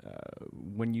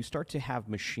when you start to have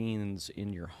machines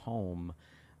in your home,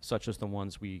 such as the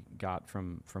ones we got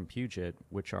from Puget,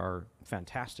 which are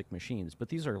fantastic machines, but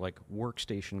these are like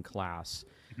workstation class.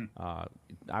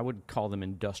 I would call them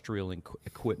industrial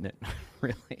equipment,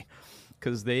 really,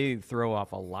 because they throw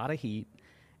off a lot of heat,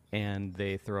 and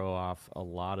they throw off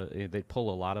they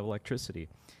pull a lot of electricity.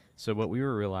 So what we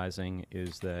were realizing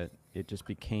is that it just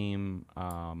became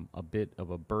a bit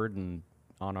of a burden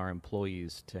on our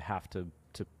employees to have to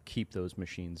keep those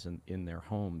machines in their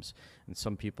homes. And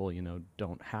some people,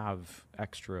 don't have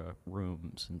extra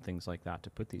rooms and things like that to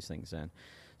put these things in.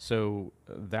 So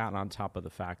that, on top of the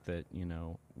fact that,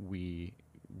 we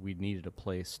needed a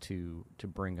place to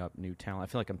bring up new talent. I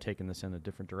feel like I'm taking this in a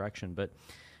different direction, but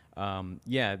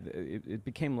it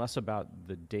became less about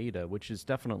the data, which is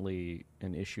definitely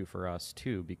an issue for us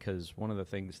too, because one of the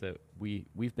things that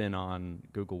we've been on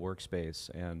Google Workspace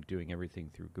and doing everything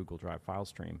through Google Drive file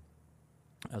stream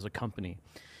as a company.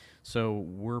 So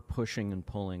we're pushing and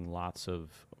pulling lots of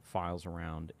files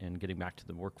around, and getting back to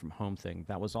the work from home thing,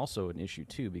 that was also an issue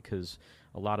too, because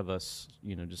a lot of us,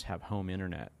 just have home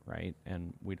internet, right?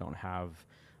 And we don't have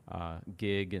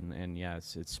gig, and yeah,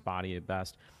 it's spotty at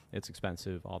best. It's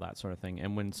expensive, all that sort of thing.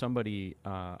 And when somebody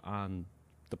on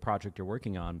the project you're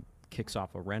working on kicks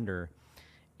off a render,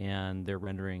 and they're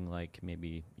rendering like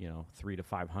maybe 300 to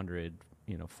 500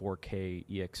 4K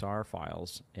EXR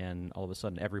files, and all of a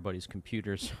sudden everybody's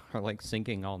computers are like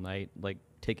syncing all night, like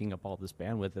taking up all this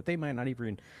bandwidth that they might not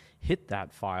even hit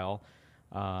that file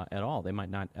at all. They might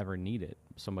not ever need it.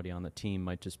 Somebody on the team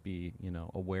might just be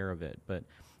aware of it. But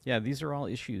yeah, these are all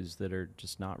issues that are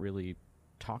just not really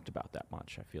talked about that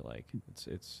much. I feel like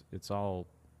it's all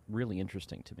really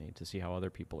interesting to me to see how other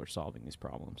people are solving these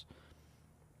problems.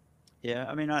 Yeah,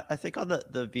 I mean, I think on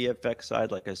the VFX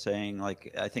side, like I was saying,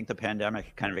 I think the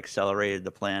pandemic kind of accelerated the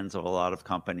plans of a lot of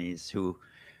companies who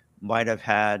might have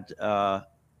had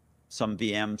some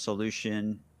VM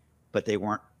solution, but they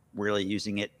weren't really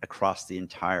using it across the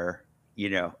entire,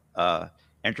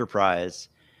 enterprise.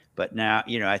 But now,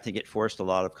 I think it forced a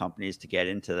lot of companies to get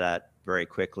into that very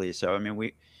quickly. So, I mean,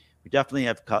 we definitely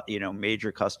have,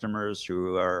 major customers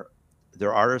who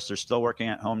their artists are still working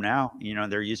at home now.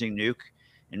 They're using Nuke.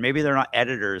 And maybe they're not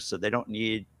editors, so they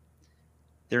need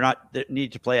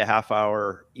to play a half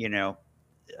hour, a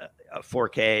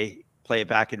 4K, play it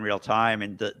back in real time,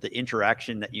 and the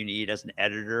interaction that you need as an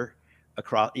editor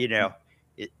across,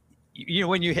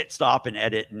 when you hit stop and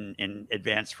edit in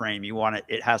advanced frame, you want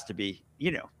it has to be,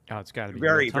 it's got to be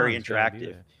very very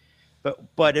interactive.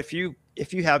 But if you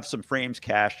have some frames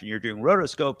cached and you're doing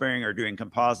rotoscoping or doing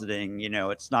compositing,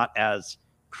 it's not as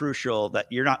crucial that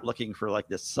you're not looking for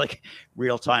this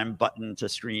real-time button to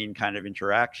screen kind of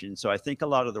interaction. So I think a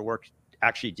lot of the work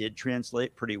actually did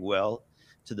translate pretty well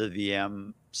to the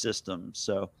VM system.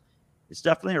 So it's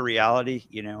definitely a reality,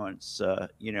 and it's a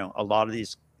lot of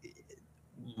these,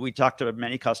 we talked to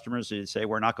many customers who say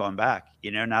we're not going back.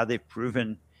 Now they've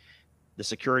proven the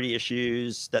security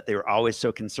issues that they were always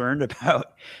so concerned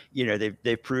about.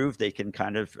 They've proved they can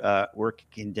kind of work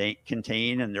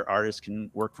contain, and their artists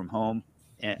can work from home.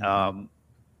 And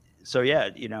so yeah,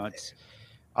 it's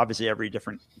obviously every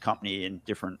different company and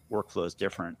different workflows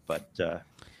different, but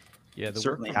it's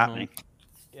certainly happening.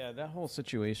 Yeah, that whole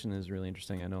situation is really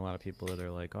interesting. I know a lot of people that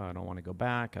are like, "Oh, I don't want to go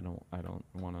back. I don't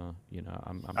want to.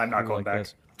 I'm not going back."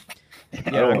 This.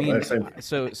 Yeah, I mean,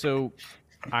 so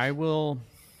I will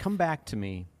come back to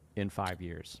me in 5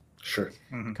 years. Sure.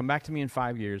 Mm-hmm. Come back to me in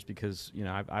 5 years, because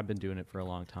I've been doing it for a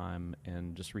long time,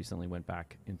 and just recently went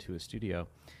back into a studio.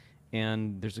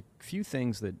 And there's a few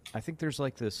things that I think there's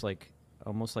almost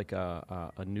like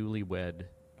a newlywed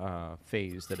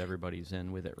phase that everybody's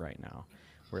in with it right now,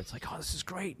 where it's like, oh, this is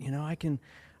great. I can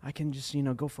just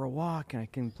go for a walk, and I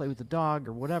can play with the dog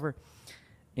or whatever.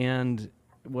 And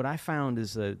what I found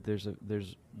is that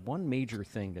there's one major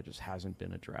thing that just hasn't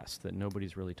been addressed that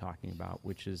nobody's really talking about,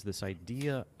 which is this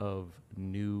idea of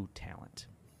new talent.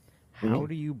 How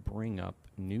do you bring up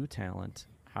new talent?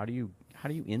 How do you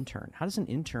intern? How does an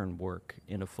intern work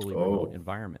in a fully remote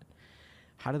environment?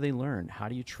 How do they learn? How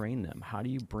do you train them? How do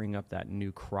you bring up that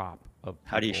new crop of people?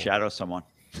 How do you shadow someone?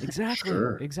 Exactly,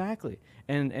 Sure. Exactly.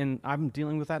 And I'm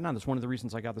dealing with that now. That's one of the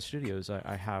reasons I got the studios.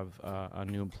 I have a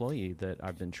new employee that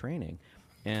I've been training,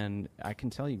 and I can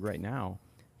tell you right now,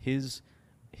 he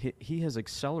has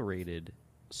accelerated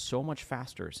so much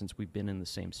faster since we've been in the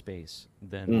same space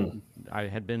than I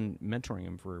had been mentoring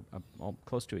him for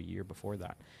close to a year before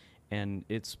that. And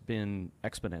it's been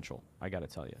exponential, I got to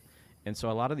tell you. And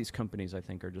so a lot of these companies, I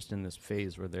think, are just in this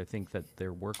phase where they think that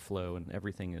their workflow and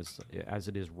everything is as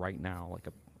it is right now, like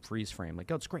a freeze frame.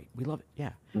 Like, oh, it's great. We love it.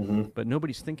 Yeah. But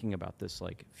nobody's thinking about this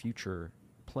future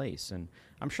place. And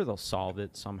I'm sure they'll solve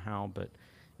it somehow, but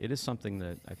it is something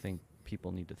that I think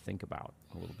people need to think about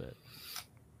a little bit.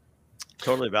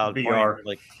 Totally valid VR.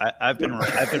 point. I've been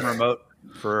remote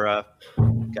for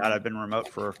I've been remote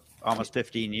for almost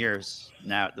 15 years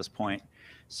now at this point.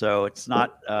 So it's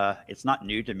not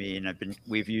new to me, and I've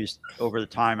used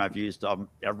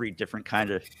every different kind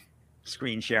of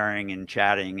screen sharing and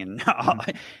chatting and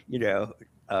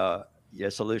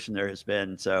solution there has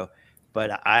been. So,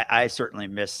 but I certainly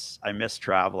miss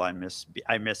travel. I miss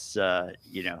the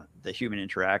human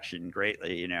interaction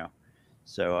greatly.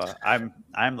 So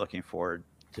I'm looking forward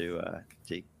to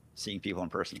seeing people in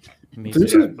person. Me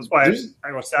This too. is- That's why this-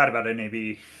 I was sad about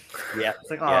NAB. Yeah, It's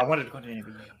like, yeah. I wanted to go to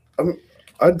NAB.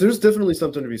 There's definitely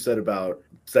something to be said about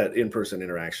that in-person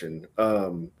interaction.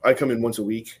 I come in once a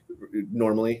week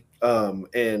normally,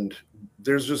 and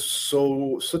there's just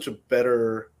such a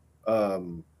better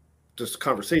just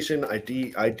conversation,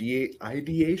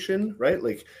 ideation, right?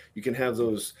 Like you can have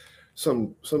those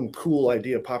some cool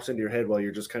idea pops into your head while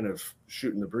you're just kind of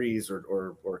shooting the breeze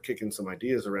or kicking some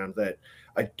ideas around that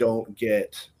I don't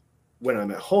get when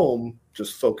I'm at home,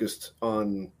 just focused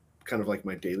on kind of like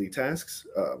my daily tasks.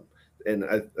 And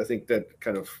I think that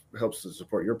kind of helps to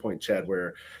support your point, Chad,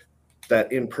 where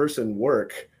that in-person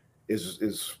work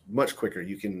is much quicker.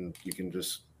 You can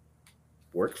just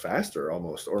work faster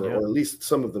almost, or at least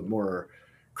some of the more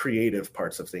creative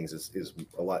parts of things is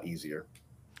a lot easier.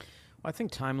 Well, I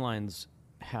think timelines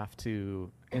have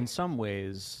to, in some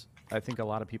ways, I think a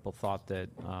lot of people thought that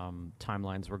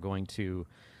timelines were going to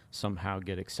somehow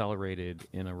get accelerated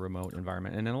in a remote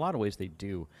environment. And in a lot of ways they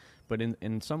do. But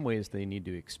in some ways they need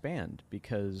to expand,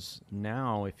 because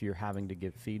now if you're having to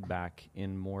give feedback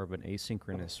in more of an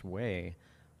asynchronous way,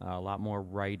 a lot more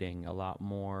writing, a lot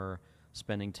more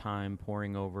spending time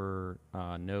poring over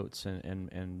notes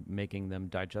and making them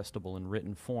digestible in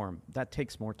written form, that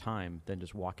takes more time than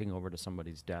just walking over to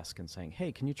somebody's desk and saying,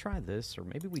 hey, can you try this? Or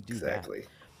maybe we do that.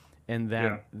 And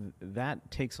that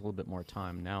takes a little bit more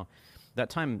time. Now, that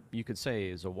time you could say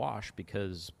is a wash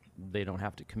because they don't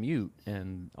have to commute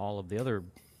and all of the other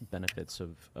benefits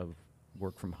of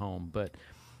work from home. But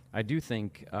I do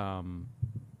think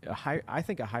I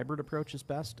think a hybrid approach is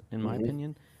best, in my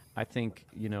opinion. I think,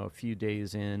 a few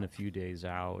days in, a few days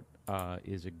out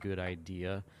is a good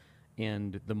idea.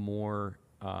 And the more,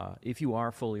 if you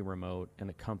are fully remote and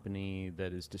a company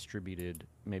that is distributed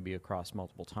maybe across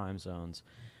multiple time zones,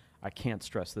 I can't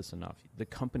stress this enough. The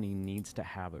company needs to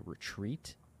have a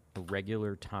retreat,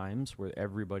 regular times where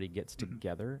everybody gets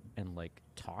together and like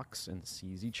talks and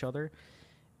sees each other.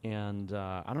 And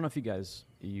I don't know if you guys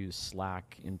use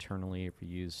Slack internally, if you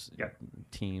use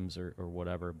Teams or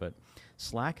whatever, but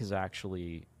Slack has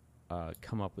actually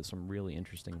come up with some really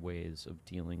interesting ways of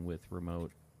dealing with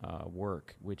remote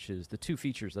work, which is the two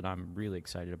features that I'm really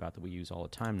excited about that we use all the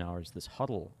time now is this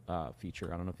huddle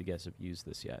feature. I don't know if you guys have used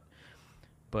this yet.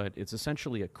 But it's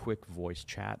essentially a quick voice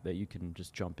chat that you can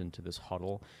just jump into this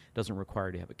huddle. It doesn't require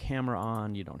you to have a camera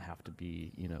on. You don't have to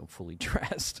be, fully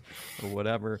dressed or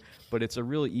whatever. But it's a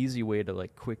really easy way to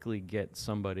like quickly get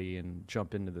somebody and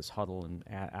jump into this huddle and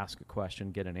ask a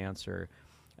question, get an answer.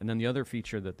 And then the other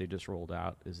feature that they just rolled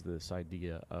out is this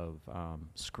idea of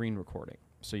screen recording.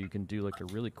 So you can do like a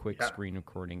really quick screen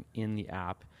recording in the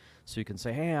app. So you can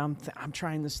say, hey, I'm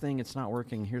trying this thing. It's not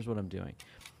working. Here's what I'm doing.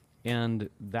 And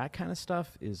that kind of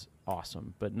stuff is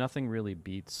awesome, but nothing really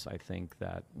beats, I think,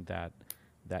 that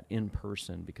in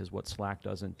person, because what Slack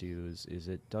doesn't do is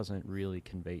it doesn't really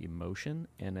convey emotion.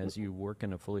 And as you work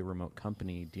in a fully remote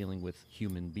company dealing with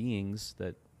human beings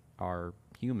that are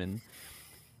human,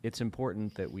 it's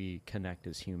important that we connect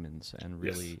as humans and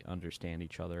really understand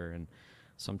each other. And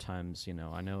sometimes,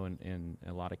 I know in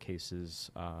a lot of cases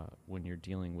when you're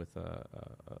dealing with a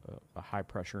high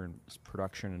pressure and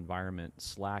production environment,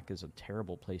 Slack is a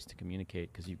terrible place to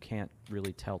communicate because you can't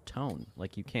really tell tone.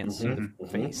 Like you can't see the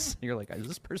face. You're like, is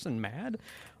this person mad?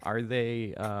 Are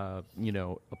they,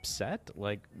 upset?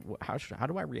 Like, how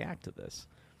do I react to this?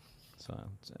 So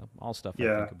it's all stuff I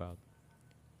think about.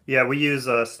 Yeah, we use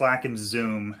Slack and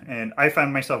Zoom, and I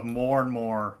find myself more and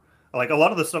more like a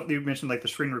lot of the stuff that you mentioned, like the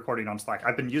screen recording on Slack.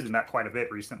 I've been using that quite a bit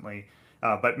recently.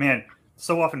 But man,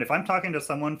 so often if I'm talking to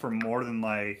someone for more than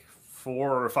like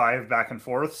 4 or 5 back and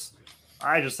forths,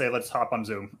 I just say, let's hop on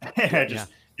Zoom.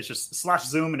 It's just slash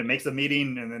Zoom and it makes a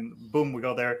meeting and then boom, we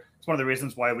go there. It's one of the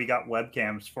reasons why we got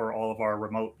webcams for all of our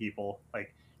remote people.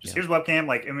 Like here's webcam.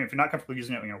 Like, I mean, if you're not comfortable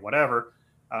using it, whatever.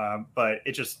 But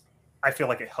it just, I feel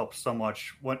like it helps so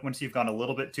much once you've gone a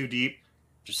little bit too deep.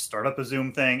 Just start up a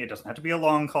Zoom thing. It doesn't have to be a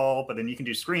long call, but then you can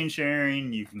do screen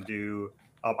sharing. You can do.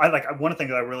 One thing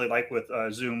that I really like with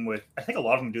Zoom. I think a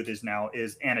lot of them do this now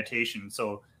is annotation.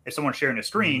 So if someone's sharing a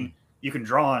screen, you can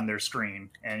draw on their screen,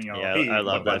 and hey, I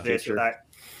love that feature.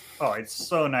 Oh, it's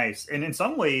so nice. And in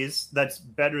some ways, that's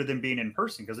better than being in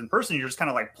person, because in person you're just kind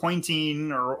of like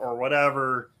pointing or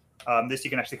whatever. This you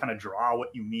can actually kind of draw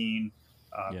what you mean.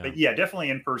 But yeah,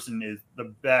 definitely in person is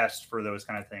the best for those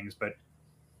kind of things. But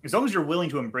as long as you're willing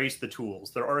to embrace the tools,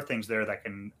 there are things there that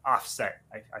can offset,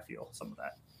 I feel, some of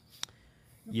that.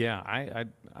 Yeah,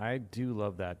 I do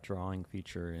love that drawing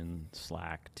feature in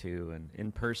Slack too. And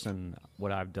in person,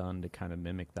 what I've done to kind of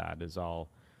mimic that is I'll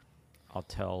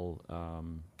tell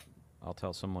I'll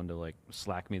tell someone to like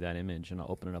Slack me that image, and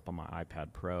I'll open it up on my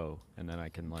iPad Pro, and then I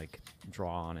can like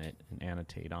draw on it and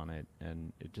annotate on it,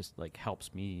 and it just like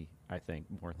helps me, I think,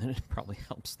 more than it probably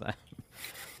helps them.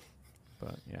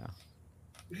 But yeah.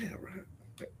 Yeah,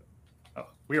 right. Oh,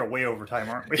 we are way over time,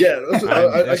 aren't we? Yeah,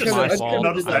 It's my fault.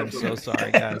 I'm so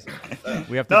sorry, guys.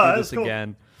 We have to do this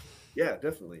again. Yeah,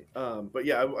 definitely. But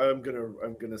yeah, I'm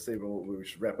gonna say we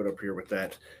should wrap it up here with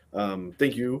that.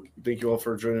 Thank you all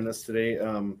for joining us today.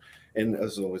 And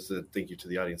as always, thank you to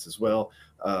the audience as well.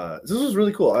 This was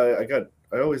really cool. I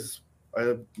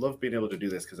love being able to do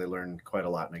this because I learn quite a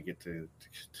lot, and I get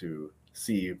to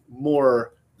see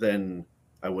more than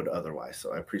I would otherwise.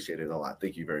 So I appreciate it a lot.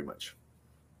 Thank you very much.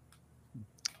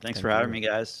 Thanks for having me,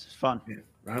 guys. It's fun. Yeah,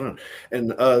 right on.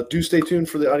 And do stay tuned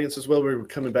for the audience as well. We're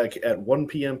coming back at 1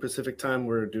 p.m. Pacific time.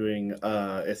 We're doing,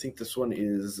 I think this one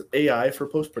is AI for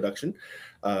post-production.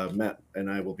 Matt and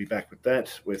I will be back with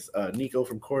that with Nico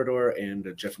from Corridor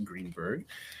and Jeff Greenberg.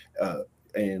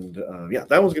 Yeah,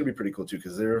 that one's going to be pretty cool too,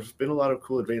 because there's been a lot of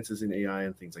cool advances in AI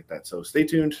and things like that. So stay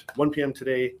tuned, 1 p.m.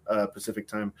 today, Pacific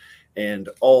time. And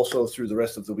also through the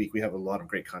rest of the week, we have a lot of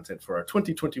great content for our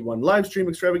 2021 live stream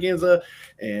extravaganza.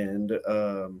 And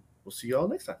we'll see you all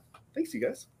next time. Thanks, you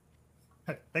guys.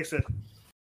 Thanks, Sid.